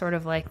explain the sort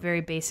of like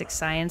very basic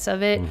science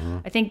of it,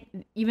 I think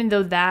even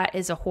though that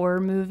is a horror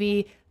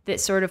movie that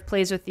sort of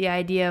plays with the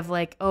idea of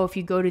like, oh, if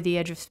you go to the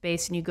edge of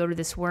space and you go to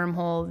this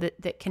wormhole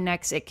that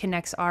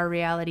connects our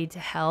reality to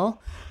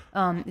hell.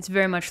 It's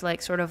very much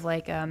like sort of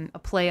like a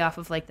play off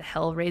of like the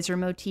Hellraiser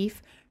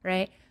motif,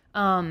 right?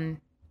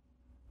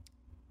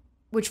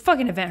 Which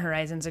fucking Event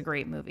Horizon's a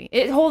great movie.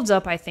 It holds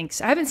up, I think.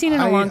 I haven't seen it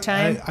in a long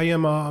time.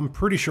 I'm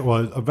pretty sure.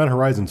 Well, Event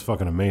Horizon's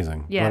fucking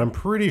amazing. Yeah. But I'm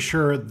pretty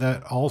sure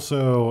that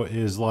also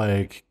is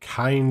like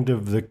kind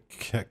of the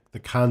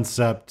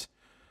concept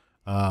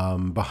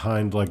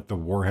behind like the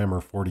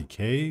Warhammer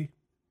 40K,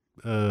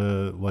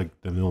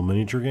 like the little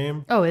miniature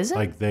game. Oh, is it?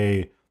 Like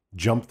they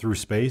jump through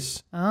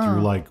space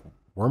through like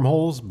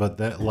wormholes, but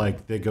that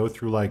like they go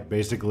through like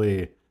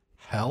basically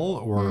hell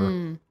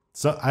or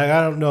so. I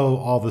don't know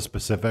all the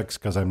specifics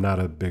because I'm not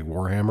a big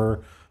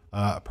Warhammer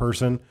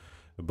person,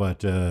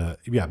 but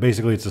yeah,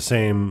 basically it's the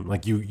same.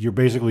 Like you're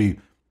basically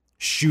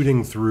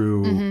shooting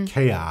through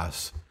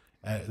chaos.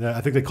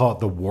 I think they call it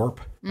the warp,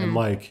 and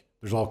like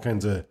there's all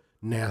kinds of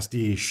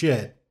nasty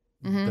shit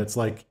that's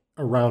like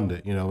around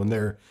it, you know, and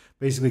they're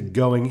basically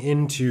going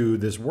into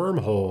this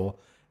wormhole,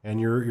 and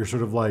you're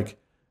sort of like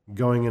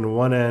going in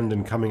one end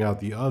and coming out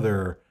the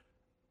other.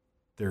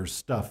 There's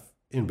stuff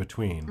in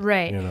between,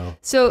 right? You know,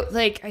 so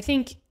like I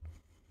think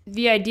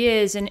the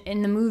idea is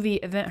in the movie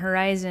Event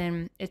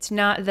Horizon, it's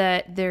not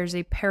that there's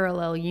a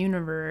parallel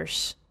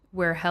universe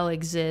where hell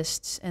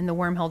exists and the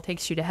wormhole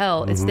takes you to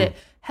hell. It's that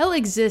hell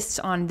exists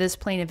on this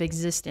plane of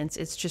existence.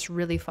 It's just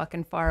really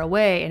fucking far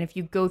away. And if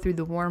you go through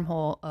the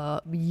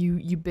wormhole,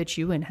 you bitch,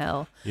 you in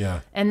hell.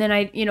 Yeah. And then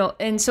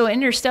and so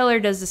Interstellar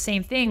does the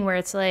same thing, where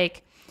it's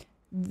like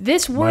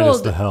this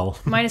world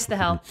minus the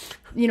hell,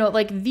 you know,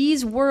 like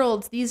these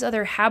worlds, these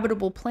other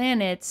habitable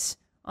planets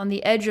on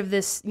the edge of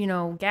this, you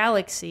know,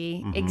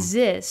 galaxy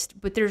exist,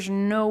 but there's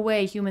no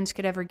way humans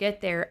could ever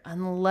get there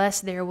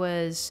unless there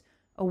was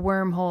a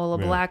wormhole, a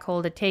black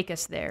hole to take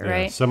us there,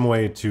 right? Some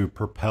way to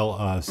propel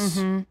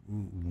us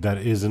that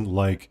isn't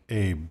like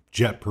a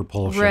jet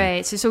propulsion.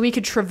 Right. So we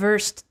could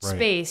traverse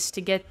space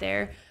to get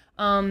there.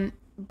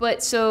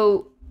 But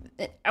so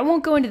I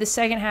won't go into the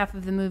second half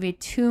of the movie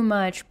too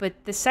much,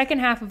 but the second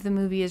half of the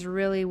movie is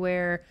really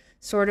where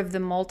sort of the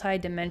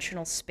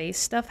multi-dimensional space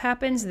stuff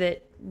happens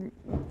that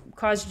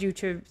caused you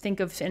to think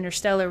of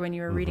Interstellar when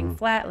you were reading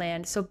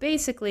Flatland. So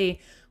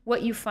basically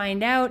what you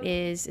find out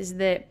is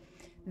that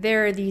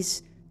there are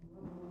these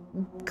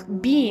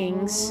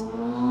beings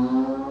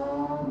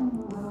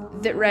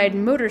that ride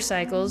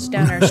motorcycles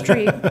down our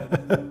street.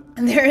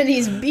 And there are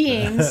these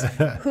beings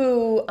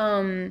who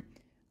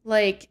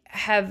like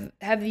have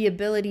the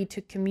ability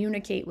to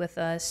communicate with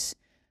us,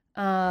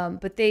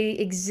 but they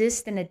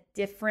exist in a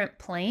different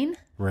plane.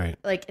 Right.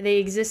 Like they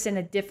exist in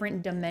a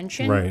different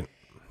dimension. Right.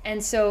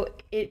 And so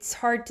it's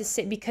hard to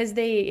say, because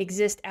they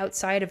exist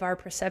outside of our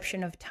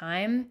perception of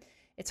time,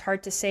 it's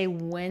hard to say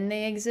when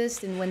they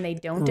exist and when they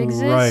don't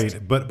exist.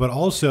 Right. But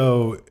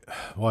also,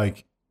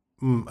 like,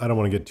 I don't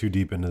want to get too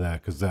deep into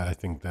that, because I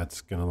think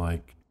that's going to,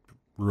 like,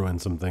 ruin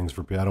some things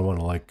for people. I don't want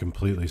to, like,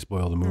 completely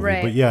spoil the movie.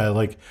 Right. But, yeah,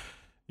 like,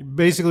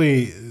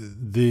 basically,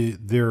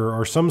 there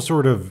are some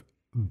sort of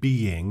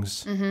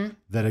beings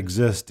that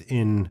exist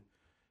in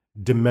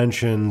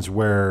dimensions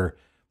where,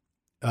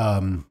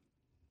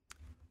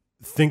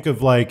 think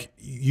of like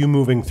you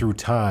moving through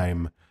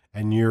time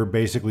and you're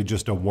basically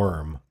just a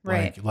worm.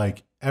 Right.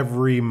 Like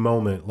every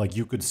moment, like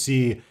you could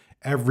see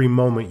every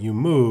moment you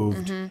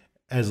moved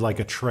as like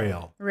a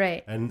trail.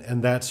 Right.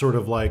 And that's sort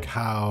of like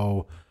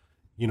how,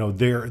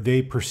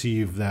 they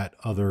perceive that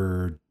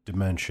other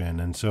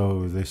dimension. And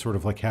so they sort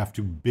of like have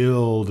to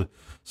build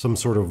some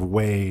sort of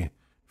way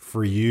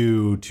for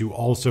you to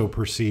also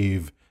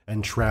perceive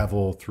and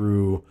travel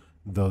through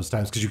those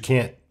times, because you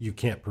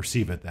can't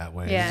perceive it that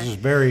way. Yeah. It's just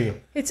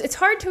very, it's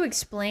hard to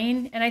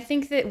explain, and I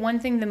think that one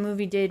thing the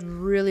movie did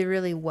really,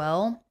 really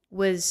well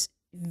was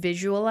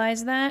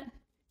visualize that,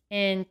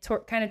 and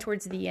kind of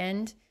towards the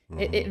end,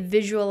 it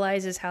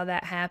visualizes how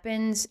that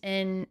happens,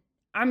 and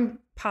I'm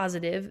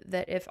positive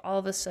that if all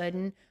of a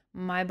sudden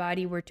my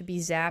body were to be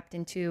zapped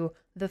into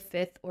the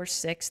 5th or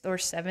 6th or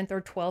 7th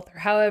or 12th or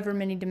however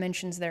many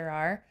dimensions there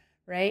are,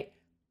 right?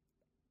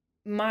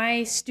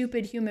 My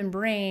stupid human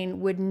brain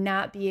would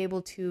not be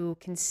able to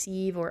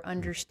conceive or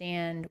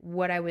understand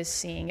what I was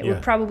seeing. It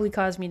would probably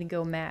cause me to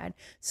go mad.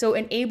 So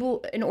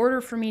in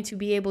order for me to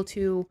be able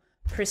to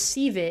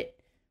perceive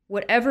it,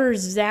 whatever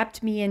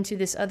zapped me into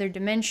this other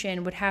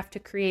dimension would have to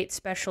create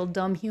special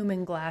dumb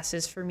human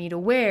glasses for me to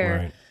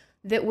wear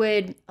that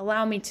would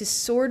allow me to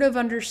sort of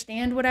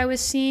understand what I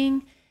was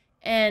seeing.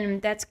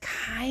 And that's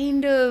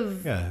kind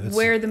of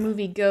where the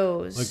movie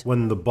goes. like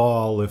when the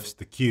ball lifts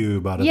the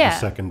cube out of the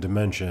second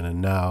dimension,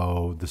 and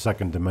now the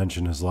second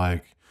dimension is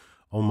like,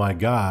 oh my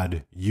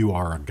God, you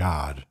are a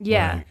god.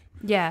 Yeah.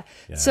 Yeah.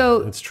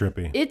 So it's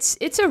trippy.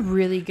 It's a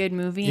really good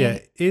movie. Yeah.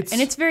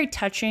 It's very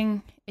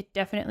touching. It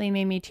definitely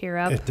made me tear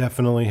up. It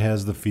definitely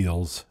has the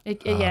feels.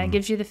 It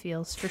gives you the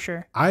feels for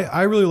sure.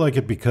 I really like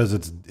it because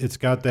it's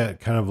got that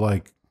kind of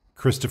like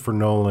Christopher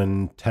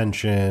Nolan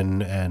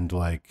tension and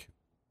like,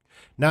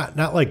 not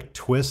like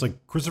twists.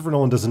 Like Christopher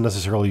Nolan doesn't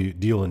necessarily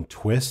deal in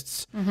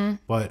twists,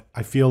 but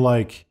I feel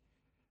like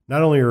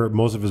not only are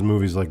most of his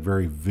movies like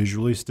very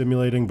visually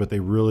stimulating, but they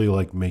really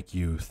like make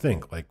you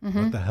think like,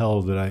 what the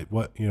hell did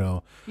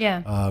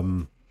Yeah.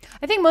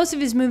 I think most of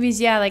his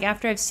movies, like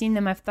after I've seen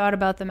them, I've thought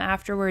about them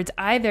afterwards,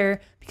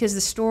 either because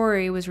the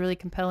story was really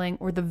compelling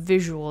or the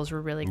visuals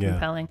were really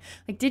compelling.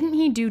 Like, didn't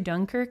he do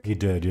Dunkirk? He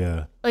did,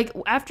 yeah. Like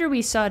after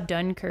we saw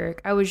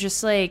Dunkirk, I was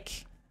just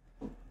like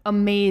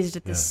amazed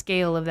at the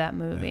scale of that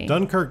movie.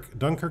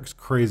 Dunkirk's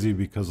crazy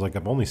because like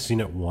I've only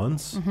seen it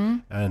once,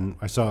 and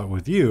I saw it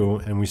with you,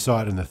 and we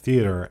saw it in the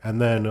theater,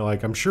 and then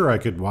like I'm sure I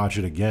could watch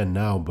it again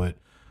now, but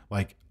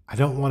like I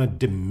don't want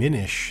to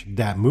diminish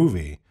that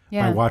movie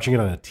by watching it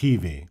on a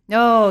TV.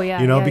 Oh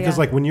yeah, because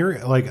like when you're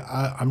like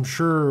I'm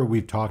sure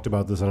we've talked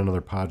about this on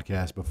another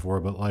podcast before,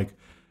 but like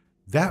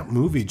that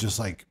movie just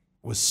like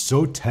was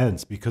so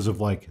tense because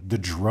of like the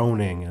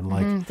droning and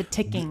like the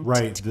ticking,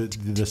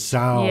 the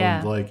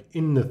sound like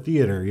in the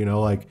theater,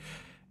 like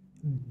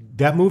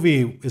that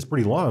movie is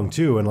pretty long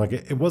too, and like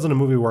it wasn't a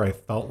movie where I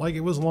felt like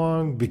it was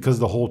long because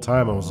the whole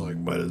time I was like,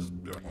 what's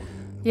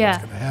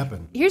gonna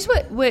happen? Here's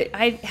what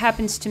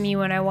happens to me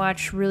when I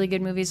watch really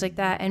good movies like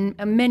that, and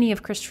many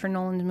of Christopher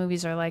Nolan's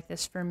movies are like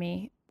this for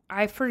me.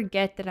 I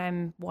forget that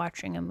I'm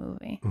watching a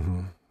movie.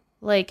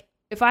 Like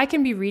if I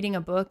can be reading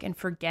a book and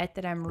forget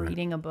that I'm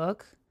reading a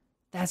book,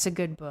 that's a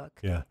good book.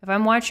 Yeah. If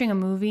I'm watching a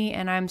movie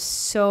and I'm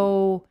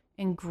so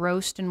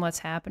engrossed in what's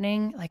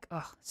happening, like,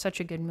 such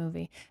a good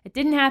movie. It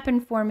didn't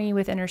happen for me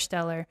with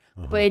Interstellar,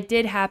 but it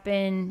did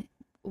happen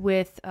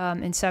with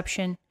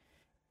Inception.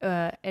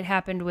 It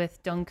happened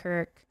with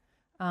Dunkirk.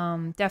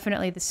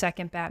 Definitely the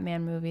second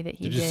Batman movie that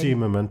he did. Did you see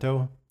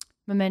Memento?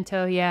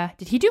 Memento, yeah.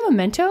 Did he do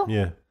Memento?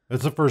 Yeah.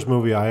 That's the first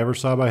movie I ever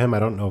saw by him. I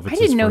don't know if it's I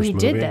didn't his know first he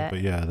movie, did that.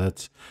 But yeah,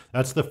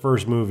 that's the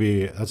first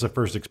movie. That's the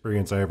first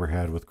experience I ever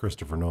had with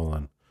Christopher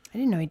Nolan. I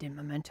didn't know he did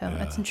Memento. Yeah.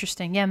 That's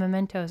interesting. Yeah,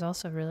 Memento is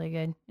also really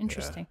good.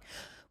 Interesting.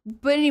 Yeah.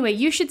 But anyway,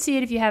 you should see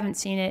it if you haven't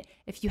seen it.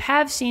 If you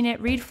have seen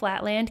it, read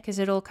Flatland because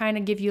it'll kind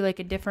of give you like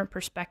a different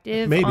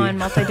perspective on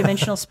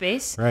multidimensional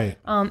space. Right.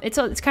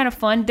 It's kind of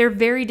fun. They're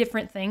very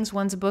different things.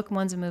 One's a book,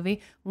 one's a movie.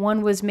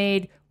 One was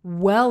made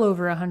well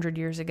over 100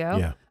 years ago.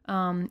 Yeah.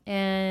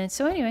 And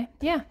so anyway,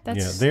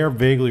 that's they are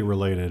vaguely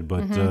related,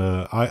 but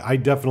I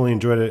definitely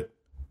enjoyed it.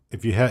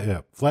 If you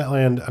had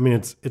Flatland, I mean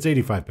it's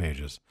 85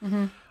 pages.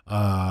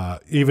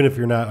 Even if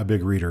you're not a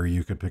big reader,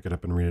 you could pick it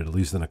up and read it at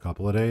least in a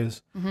couple of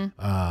days.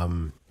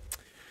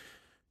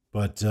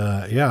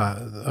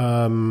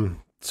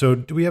 So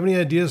do we have any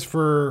ideas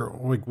for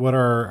like what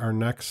our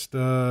next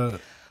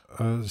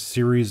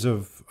series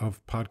of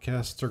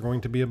podcasts are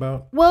going to be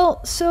about?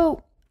 Well,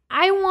 so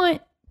I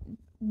want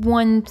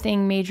one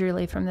thing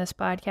majorly from this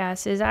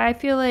podcast is I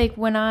feel like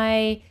when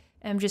I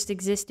am just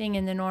existing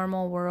in the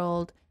normal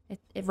world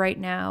right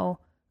now,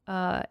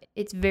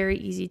 it's very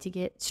easy to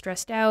get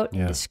stressed out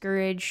and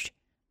discouraged,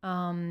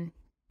 to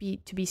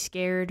be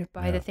scared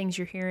by the things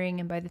you're hearing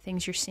and by the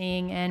things you're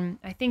seeing. And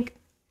I think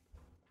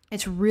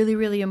it's really,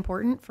 really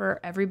important for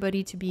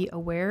everybody to be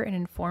aware and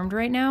informed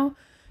right now,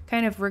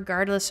 kind of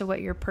regardless of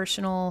what your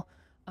personal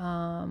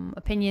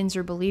opinions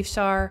or beliefs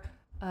are.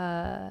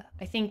 I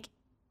think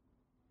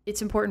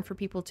it's important for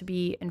people to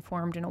be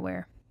informed and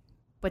aware.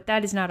 But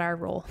that is not our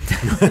role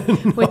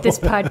with this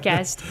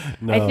podcast.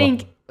 No.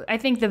 I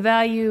think the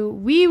value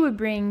we would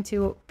bring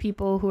to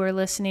people who are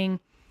listening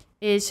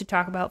is to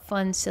talk about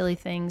fun, silly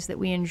things that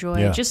we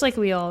enjoy, just like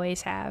we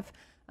always have.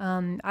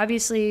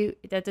 Obviously,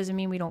 that doesn't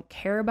mean we don't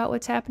care about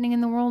what's happening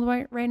in the world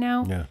right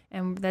now,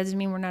 and that doesn't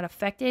mean we're not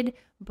affected.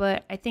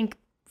 But I think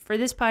for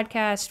this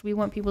podcast, we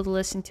want people to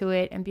listen to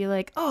it and be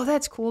like, "Oh,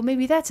 that's cool.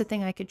 Maybe that's a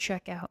thing I could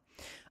check out."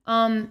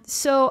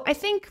 So I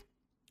think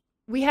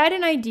we had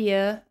an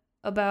idea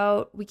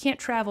about we can't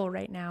travel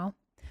right now,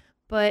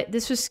 but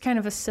this was kind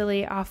of a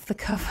silly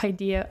off-the-cuff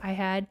idea I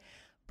had.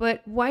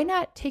 But why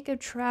not take a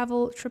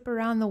travel trip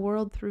around the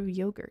world through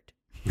yogurt?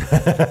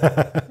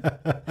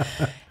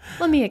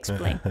 Let me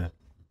explain.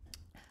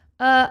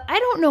 I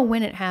don't know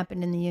when it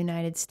happened in the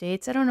United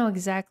States. I don't know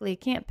exactly.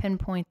 Can't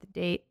pinpoint the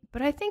date.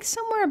 But I think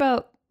somewhere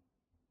about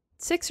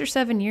 6 or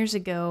 7 years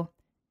ago,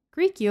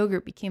 Greek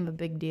yogurt became a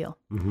big deal.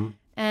 Mm-hmm.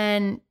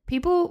 And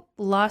people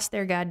lost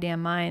their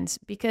goddamn minds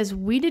because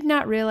we did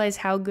not realize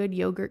how good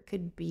yogurt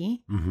could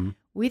be. Mm-hmm.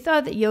 We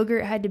thought that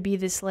yogurt had to be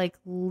this like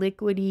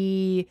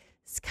liquidy,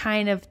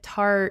 kind of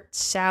tart,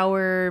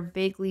 sour,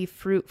 vaguely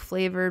fruit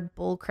flavored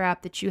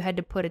bullcrap that you had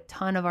to put a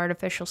ton of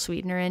artificial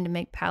sweetener in to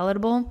make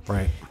palatable.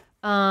 Right.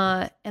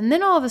 And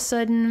then all of a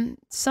sudden,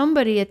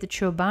 somebody at the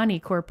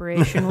Chobani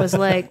Corporation was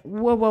like,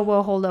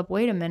 whoa, hold up,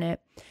 wait a minute.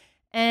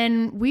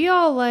 And we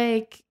all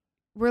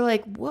we're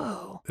like,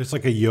 whoa. It's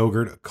like a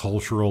yogurt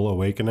cultural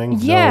awakening.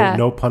 Yeah.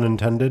 No pun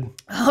intended.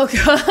 Oh,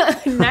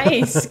 God.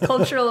 Nice.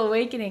 Cultural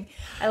awakening.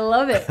 I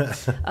love it.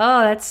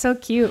 Oh, that's so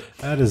cute.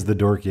 That is the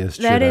dorkiest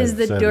shit. That is I've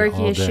the said all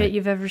dorkiest day. shit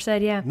you've ever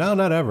said, yeah. No,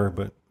 not ever,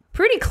 but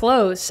Pretty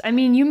close. I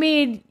mean, you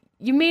made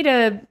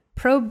a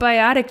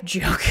probiotic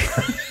joke.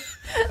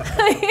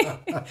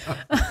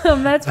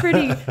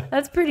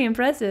 That's pretty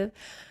impressive.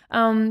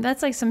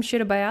 That's like some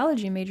shit a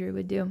biology major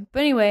would do. But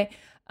anyway,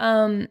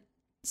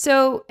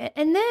 so,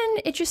 and then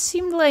it just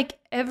seemed like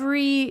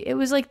it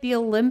was like the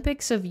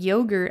Olympics of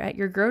yogurt at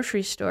your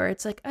grocery store.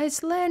 It's like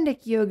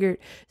Icelandic yogurt,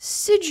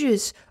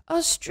 Sigis,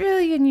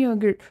 Australian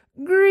yogurt,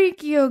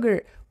 Greek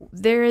yogurt.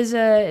 There is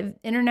a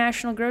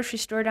international grocery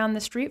store down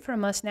the street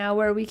from us now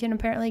where we can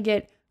apparently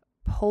get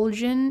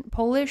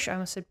Polish. I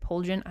almost said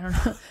Poljan. I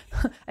don't know.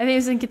 I think I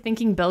was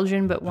thinking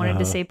Belgian, but wanted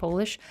to say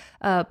Polish.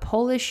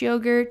 Polish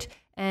yogurt.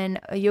 And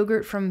a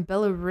yogurt from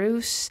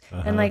Belarus,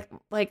 and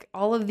like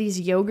all of these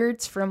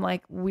yogurts from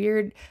like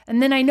weird.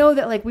 And then I know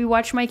that like we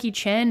watch Mikey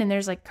Chen, and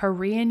there's like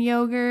Korean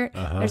yogurt.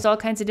 There's all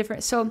kinds of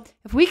different. So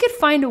if we could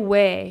find a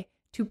way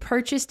to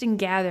purchase and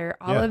gather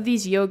all of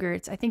these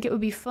yogurts, I think it would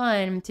be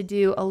fun to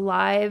do a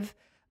live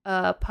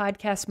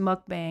podcast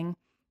mukbang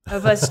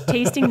of us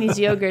tasting these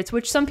yogurts,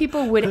 which some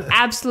people would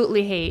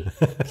absolutely hate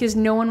because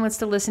no one wants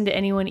to listen to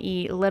anyone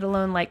eat, let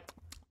alone like.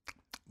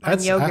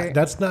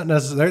 That's not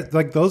necessary.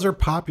 Like those are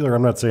popular.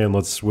 I'm not saying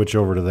let's switch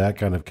over to that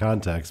kind of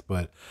context,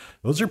 but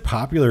those are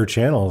popular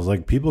channels.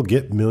 Like people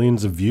get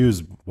millions of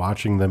views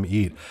watching them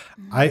eat.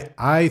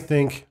 I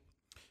think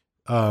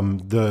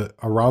the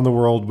around the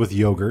world with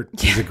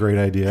yogurt is a great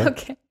idea.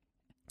 Okay.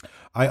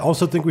 I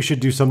also think we should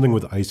do something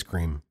with ice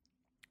cream.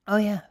 Oh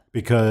yeah.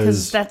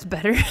 Because that's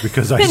better.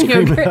 Because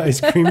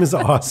ice cream is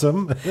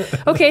awesome.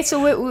 Okay, so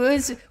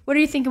what are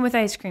you thinking with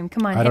ice cream?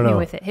 Come on, hit me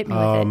with it. Hit me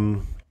with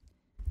it.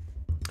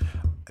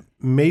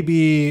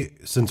 Maybe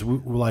since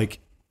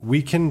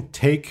we can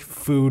take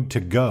food to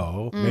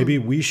go, maybe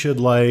we should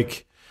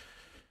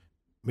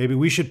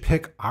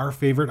pick our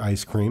favorite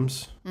ice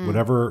creams,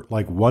 whatever,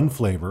 like one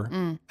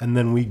flavor, and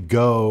then we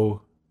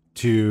go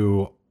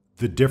to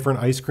the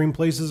different ice cream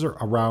places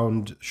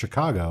around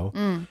Chicago,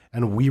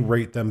 and we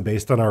rate them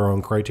based on our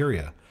own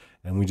criteria,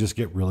 and we just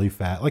get really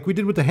fat, like we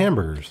did with the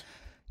hamburgers.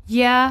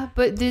 Yeah,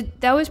 but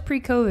that was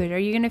pre-COVID. Are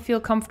you going to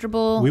feel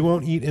comfortable? We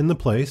won't eat in the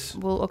place.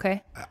 Well,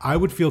 okay. I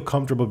would feel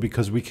comfortable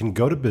because we can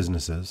go to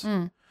businesses.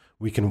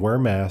 We can wear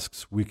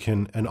masks.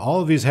 And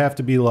all of these have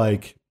to be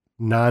like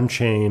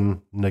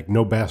non-chain, like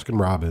no Baskin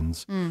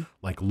Robbins,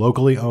 like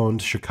locally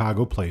owned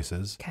Chicago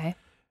places. Okay.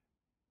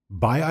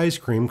 Buy ice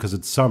cream because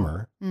it's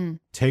summer.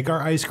 Take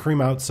our ice cream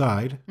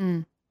outside,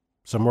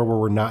 somewhere where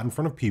we're not in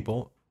front of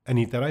people, and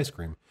eat that ice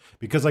cream.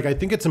 Because like I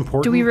think it's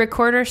important. Do we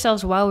record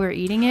ourselves while we're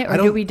eating it, or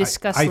do we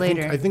discuss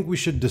later? I think we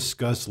should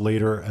discuss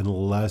later,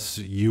 unless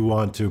you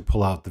want to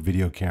pull out the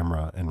video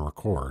camera and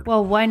record.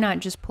 Well, why not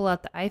just pull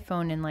out the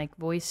iPhone and like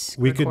voice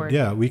record?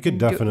 We could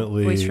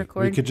definitely voice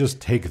record. We could just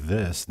take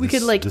this. We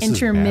could like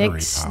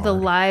intermix the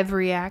live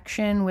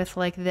reaction with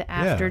like the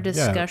after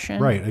discussion.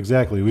 Yeah, right,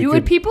 exactly.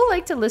 Would people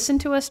like to listen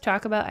to us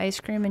talk about ice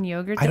cream and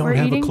yogurt that we're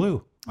eating? I don't have a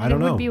clue. I don't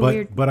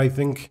know. But I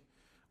think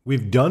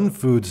we've done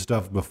food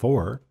stuff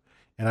before.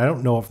 And I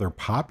don't know if they're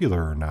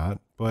popular or not,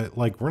 but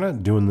like we're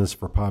not doing this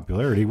for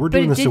popularity. We're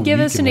doing this so we can give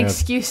us an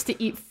excuse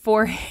to eat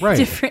four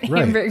different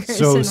hamburgers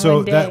in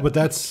one day.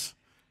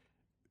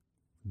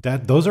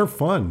 Those are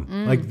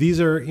fun. Like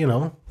these are,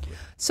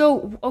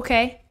 So,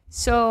 okay.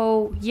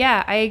 So,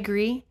 yeah, I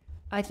agree.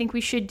 I think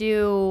we should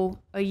do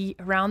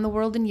around the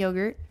world in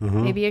yogurt,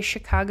 maybe a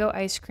Chicago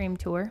ice cream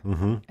tour.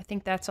 I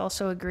think that's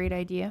also a great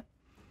idea.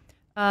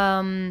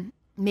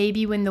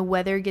 Maybe when the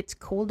weather gets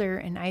colder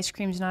and ice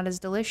cream's not as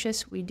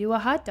delicious, we do a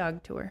hot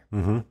dog tour.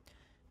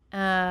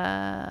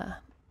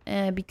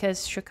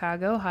 Because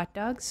Chicago, hot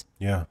dogs.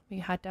 Yeah.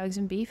 Maybe hot dogs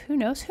and beef. Who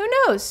knows? Who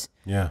knows?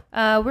 Yeah.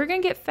 We're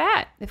going to get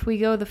fat if we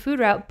go the food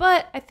route.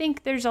 But I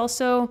think there's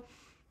also,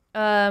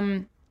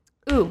 I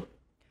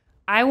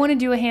want to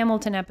do a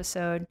Hamilton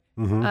episode.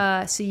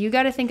 So you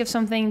got to think of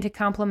something to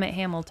complement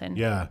Hamilton.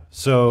 Yeah.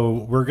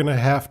 So we're going to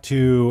have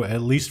to,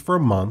 at least for a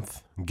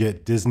month,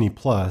 get Disney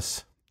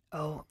Plus.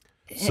 Oh,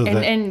 So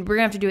and we're going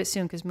to have to do it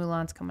soon because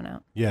Mulan's coming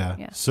out. Yeah.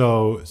 Yeah.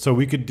 So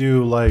we could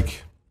do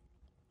like,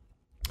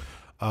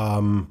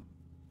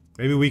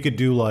 maybe we could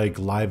do like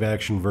live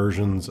action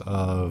versions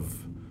of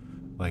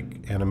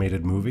like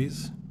animated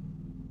movies,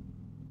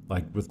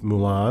 like with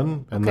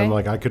Mulan, and then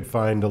like I could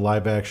find a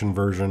live action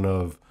version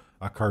of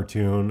a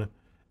cartoon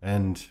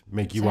and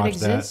make you watch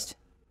that.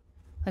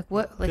 Like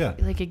what?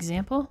 Like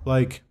example?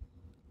 Like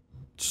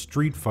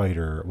Street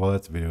Fighter. Well,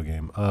 that's a video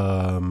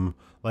game.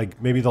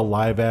 Like maybe the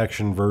live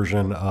action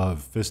version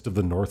of Fist of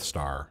the North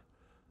Star.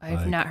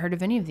 I've not heard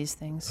of any of these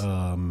things.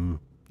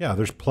 Yeah,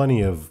 there's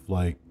plenty of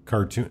like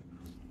cartoon.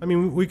 I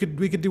mean, we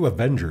could do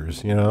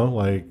Avengers,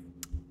 like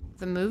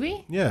the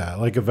movie. Yeah,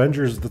 like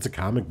Avengers. That's a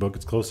comic book.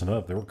 It's close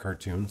enough. They were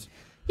cartoons.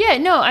 Yeah,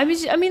 no, I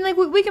mean, like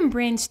we can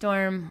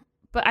brainstorm,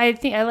 but I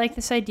think I like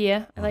this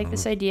idea. We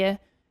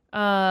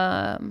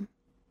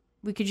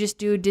could just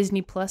do a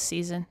Disney Plus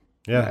season.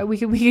 Yeah, we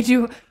could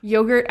do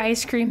yogurt,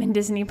 ice cream, and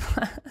Disney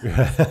Plus.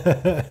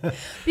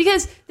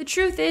 Because the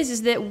truth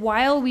is that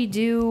while we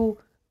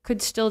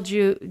could still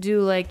do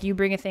like you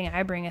bring a thing,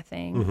 I bring a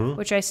thing,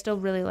 which I still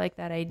really like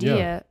that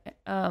idea.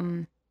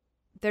 Yeah.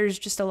 There's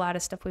just a lot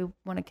of stuff we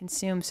want to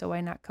consume, so why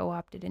not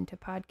co-opt it into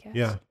podcasts?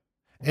 Yeah,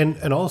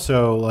 and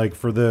also like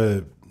for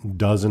the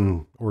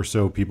dozen or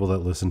so people that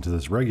listen to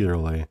this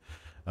regularly,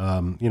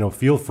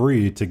 feel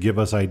free to give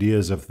us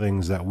ideas of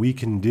things that we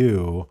can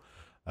do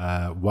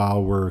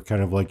while we're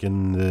kind of like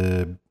in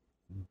the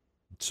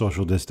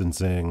social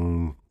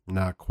distancing,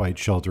 not quite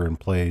shelter in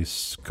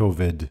place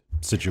COVID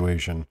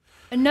situation.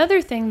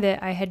 Another thing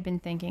that I had been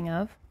thinking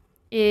of,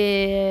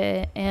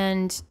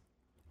 and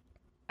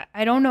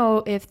I don't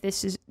know if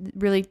this has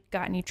really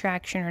got any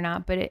traction or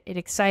not, but it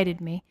excited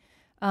me.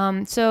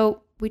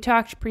 So we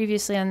talked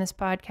previously on this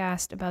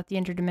podcast about the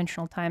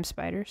interdimensional time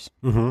spiders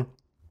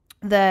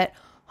that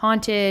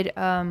haunted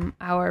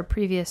our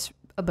previous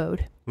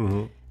abode.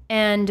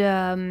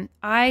 And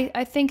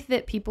I think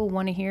that people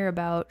want to hear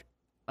about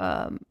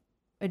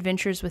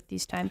adventures with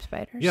these time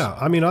spiders. Yeah,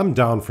 I mean, I'm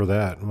down for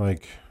that.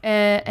 Like,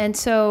 and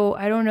so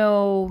I don't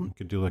know. You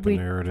could do like a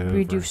narrative.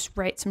 We do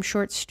write some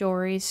short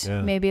stories,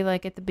 maybe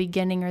like at the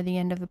beginning or the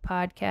end of the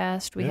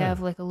podcast. We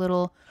have like a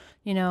little,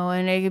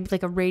 and it could be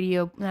like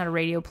not a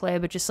radio play,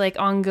 but just like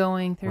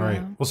ongoing through.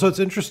 Right. Well, so it's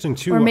interesting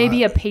too. Or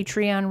maybe a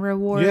Patreon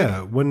reward.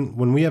 Yeah,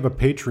 when we have a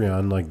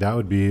Patreon, like that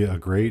would be a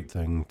great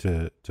thing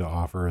to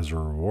offer as a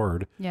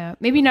reward. Yeah,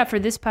 maybe not for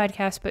this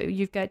podcast, but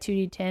you've got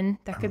 2D10.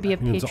 That could be a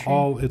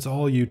Patreon. It's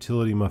all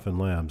Utility Muffin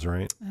Labs,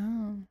 right?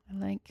 Oh, I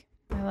like.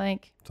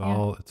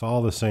 It's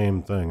all the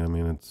same thing. I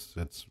mean,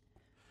 it's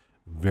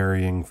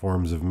varying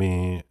forms of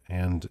me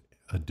and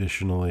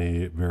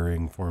additionally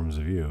varying forms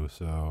of you.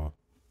 So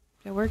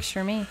it works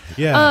for me.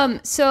 Yeah.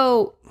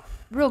 So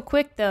real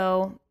quick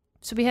though,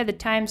 so we had the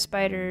time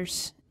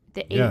spiders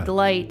that ate the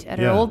light at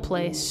our old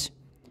place,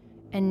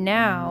 and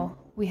now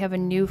we have a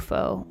new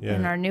foe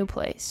in our new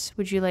place.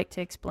 Would you like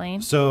to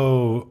explain?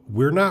 So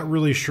we're not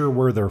really sure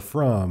where they're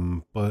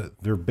from,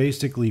 but they're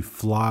basically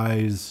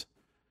flies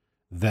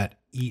that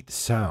eat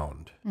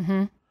sound.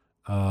 We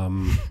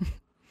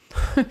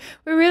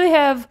really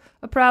have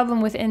a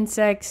problem with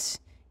insects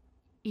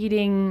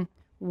eating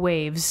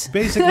waves.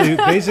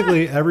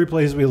 Basically every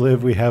place we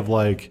live, we have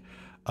like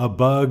a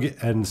bug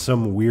and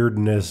some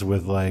weirdness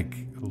with like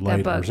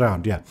light or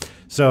sound. Yeah.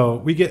 So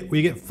we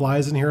get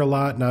flies in here a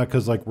lot, not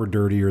because like we're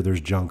dirty or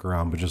there's junk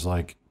around, but just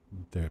like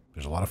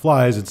there's a lot of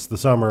flies. It's the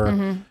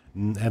summer,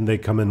 and they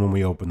come in when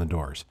we open the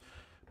doors.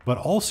 But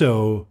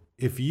also,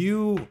 if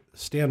you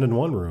stand in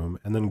one room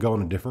and then go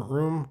in a different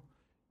room,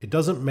 it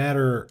doesn't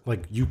matter.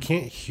 Like you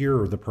can't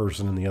hear the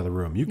person in the other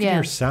room. You can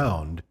hear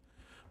sound,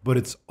 but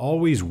it's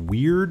always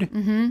weird,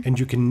 and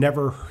you can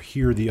never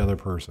hear the other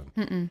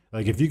person.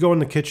 Like if you go in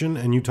the kitchen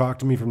and you talk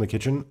to me from the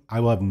kitchen, I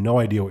will have no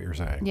idea what you're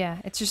saying.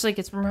 Yeah, it's just like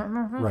it's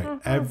right.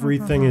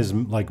 Everything is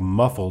like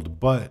muffled,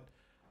 but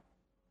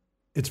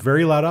it's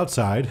very loud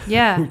outside.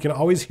 Yeah, we can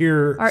always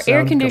hear. Our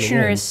air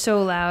conditioner is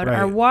so loud. Right.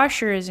 Our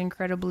washer is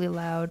incredibly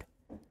loud.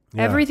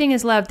 Yeah. Everything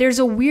is loud. There's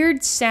a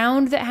weird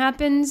sound that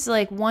happens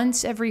like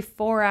once every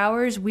 4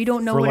 hours. We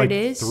don't know what it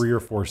is. 3 or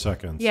 4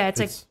 seconds. Yeah,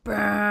 it's like.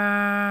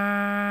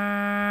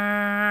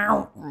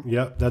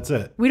 Yep, that's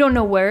it. We don't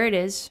know where it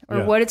is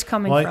or what it's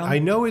coming from. I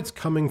know it's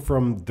coming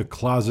from the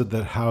closet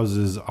that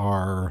houses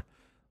our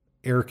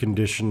air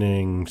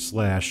conditioning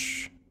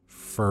 /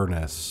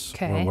 furnace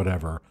or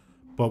whatever.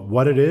 But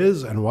what it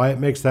is and why it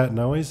makes that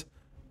noise,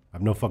 I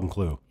have no fucking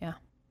clue. Yeah.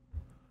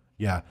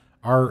 Yeah.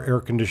 Our air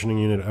conditioning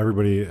unit,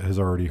 everybody has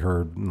already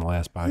heard in the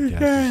last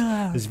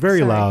podcast, is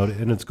very loud,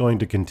 and it's going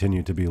to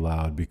continue to be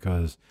loud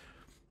because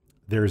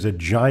there's a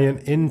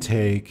giant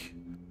intake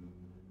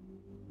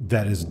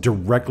that is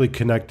directly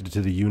connected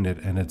to the unit,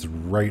 and it's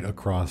right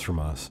across from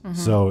us.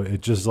 So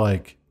it just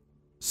like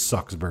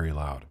sucks very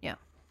loud. Yeah.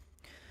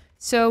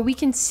 So we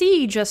can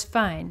see just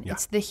fine. Yeah.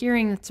 It's the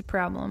hearing that's a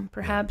problem.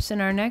 Perhaps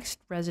in our next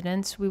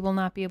residence, we will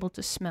not be able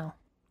to smell.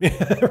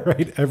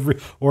 Right?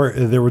 Or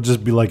there would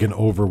just be like an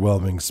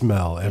overwhelming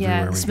smell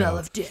everywhere we smell go.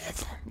 of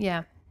death.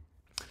 Yeah.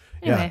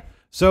 Anyway. Yeah.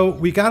 So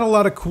we got a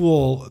lot of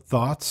cool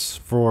thoughts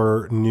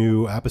for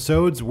new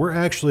episodes. We're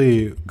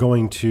actually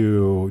going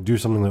to do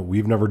something that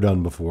we've never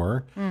done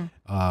before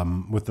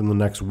within the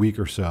next week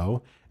or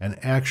so, and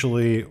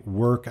actually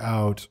work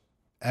out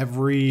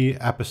every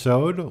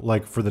episode,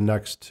 like for the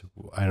next,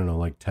 I don't know,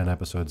 like 10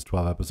 episodes,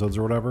 12 episodes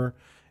or whatever,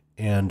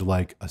 and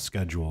like a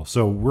schedule.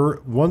 So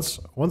once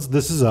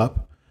this is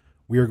up,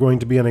 we are going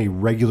to be on a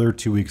regular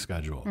 2-week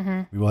schedule.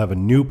 We will have a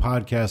new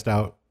podcast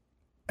out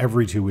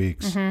every 2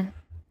 weeks.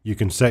 You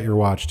can set your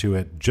watch to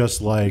it, just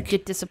like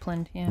Get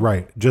disciplined. Yeah.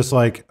 right, just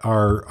like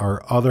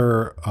our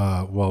other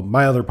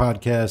my other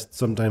podcast.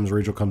 Sometimes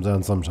Rachel comes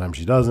on, sometimes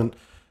she doesn't.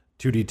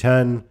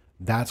 2D10,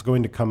 that's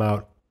going to come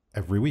out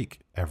every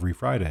week, every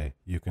Friday.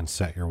 You can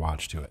set your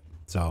watch to it.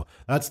 So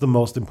that's the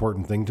most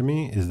important thing to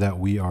me, is that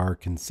we are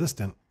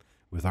consistent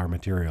with our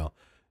material.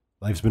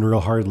 Life's been real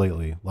hard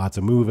lately. Lots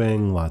of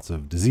moving, lots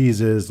of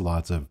diseases,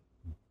 lots of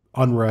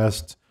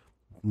unrest,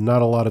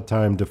 not a lot of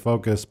time to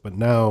focus, but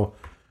now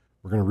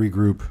we're going to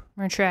regroup.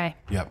 We're going to try.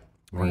 Yep.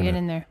 We're going to get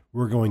in there.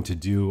 We're going to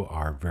do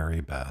our very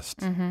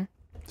best.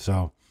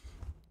 So,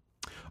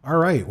 all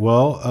right.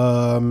 Well,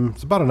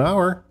 it's about an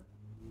hour.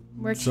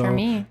 Works So, for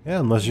me. yeah,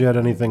 unless you had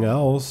anything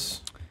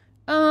else.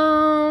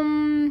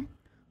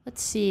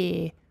 Let's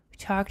see. We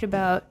talked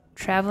about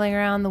traveling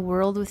around the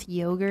world with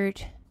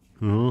yogurt.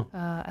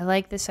 I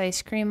like this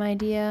ice cream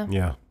idea.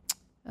 Yeah.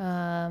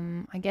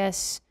 I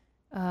guess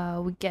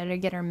we gotta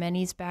get our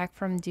minis back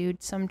from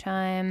Dude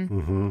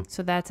sometime.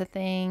 So that's a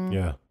thing.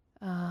 Yeah.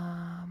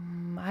 I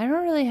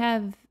don't really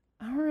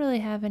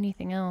have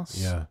anything else.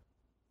 Yeah.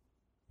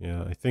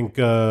 Yeah. I think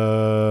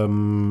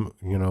don't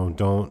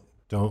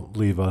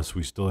leave us.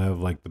 We still have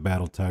like the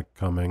BattleTech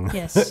coming.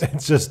 Yes.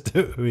 It's just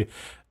we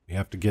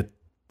have to get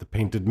the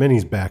painted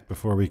minis back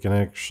before we can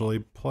actually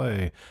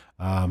play.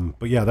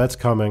 But yeah, that's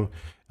coming.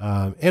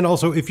 And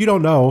also, if you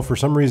don't know, for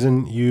some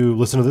reason you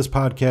listen to this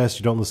podcast,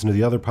 you don't listen to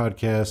the other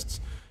podcasts,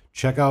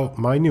 check out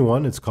my new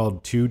one. It's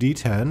called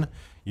 2D10.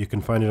 You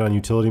can find it on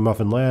Utility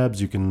Muffin Labs.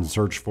 You can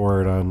search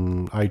for it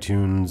on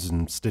iTunes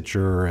and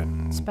Stitcher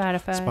and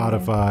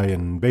Spotify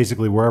and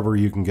basically wherever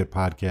you can get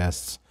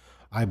podcasts.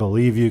 I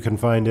believe you can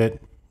find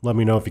it. Let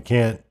me know if you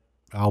can't.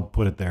 I'll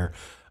put it there.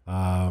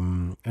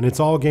 And it's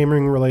all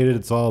gaming related.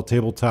 It's all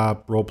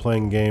tabletop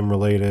role-playing game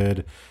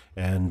related.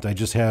 And I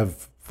just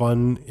have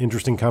fun,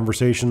 interesting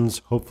conversations,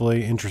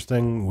 hopefully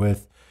interesting,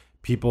 with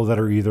people that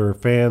are either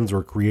fans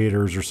or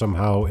creators or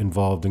somehow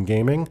involved in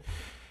gaming.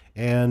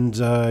 And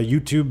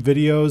YouTube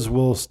videos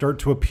will start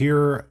to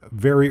appear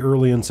very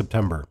early in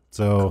September.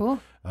 So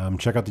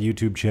check out the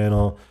YouTube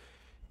channel.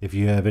 If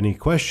you have any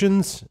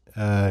questions,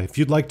 if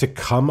you'd like to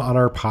come on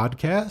our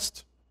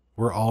podcast,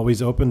 we're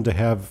always open to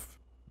have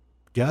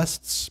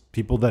guests,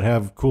 people that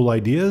have cool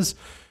ideas.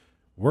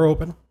 We're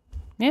open.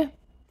 Yeah.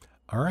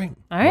 All right.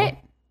 All right.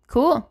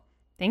 Cool.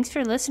 Thanks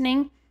for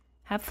listening.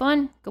 Have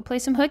fun. Go play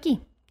some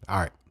hooky. All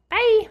right.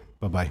 Bye.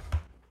 Bye-bye.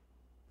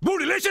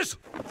 Bootylicious!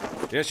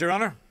 Yes, Your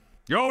Honor.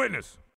 Your witness.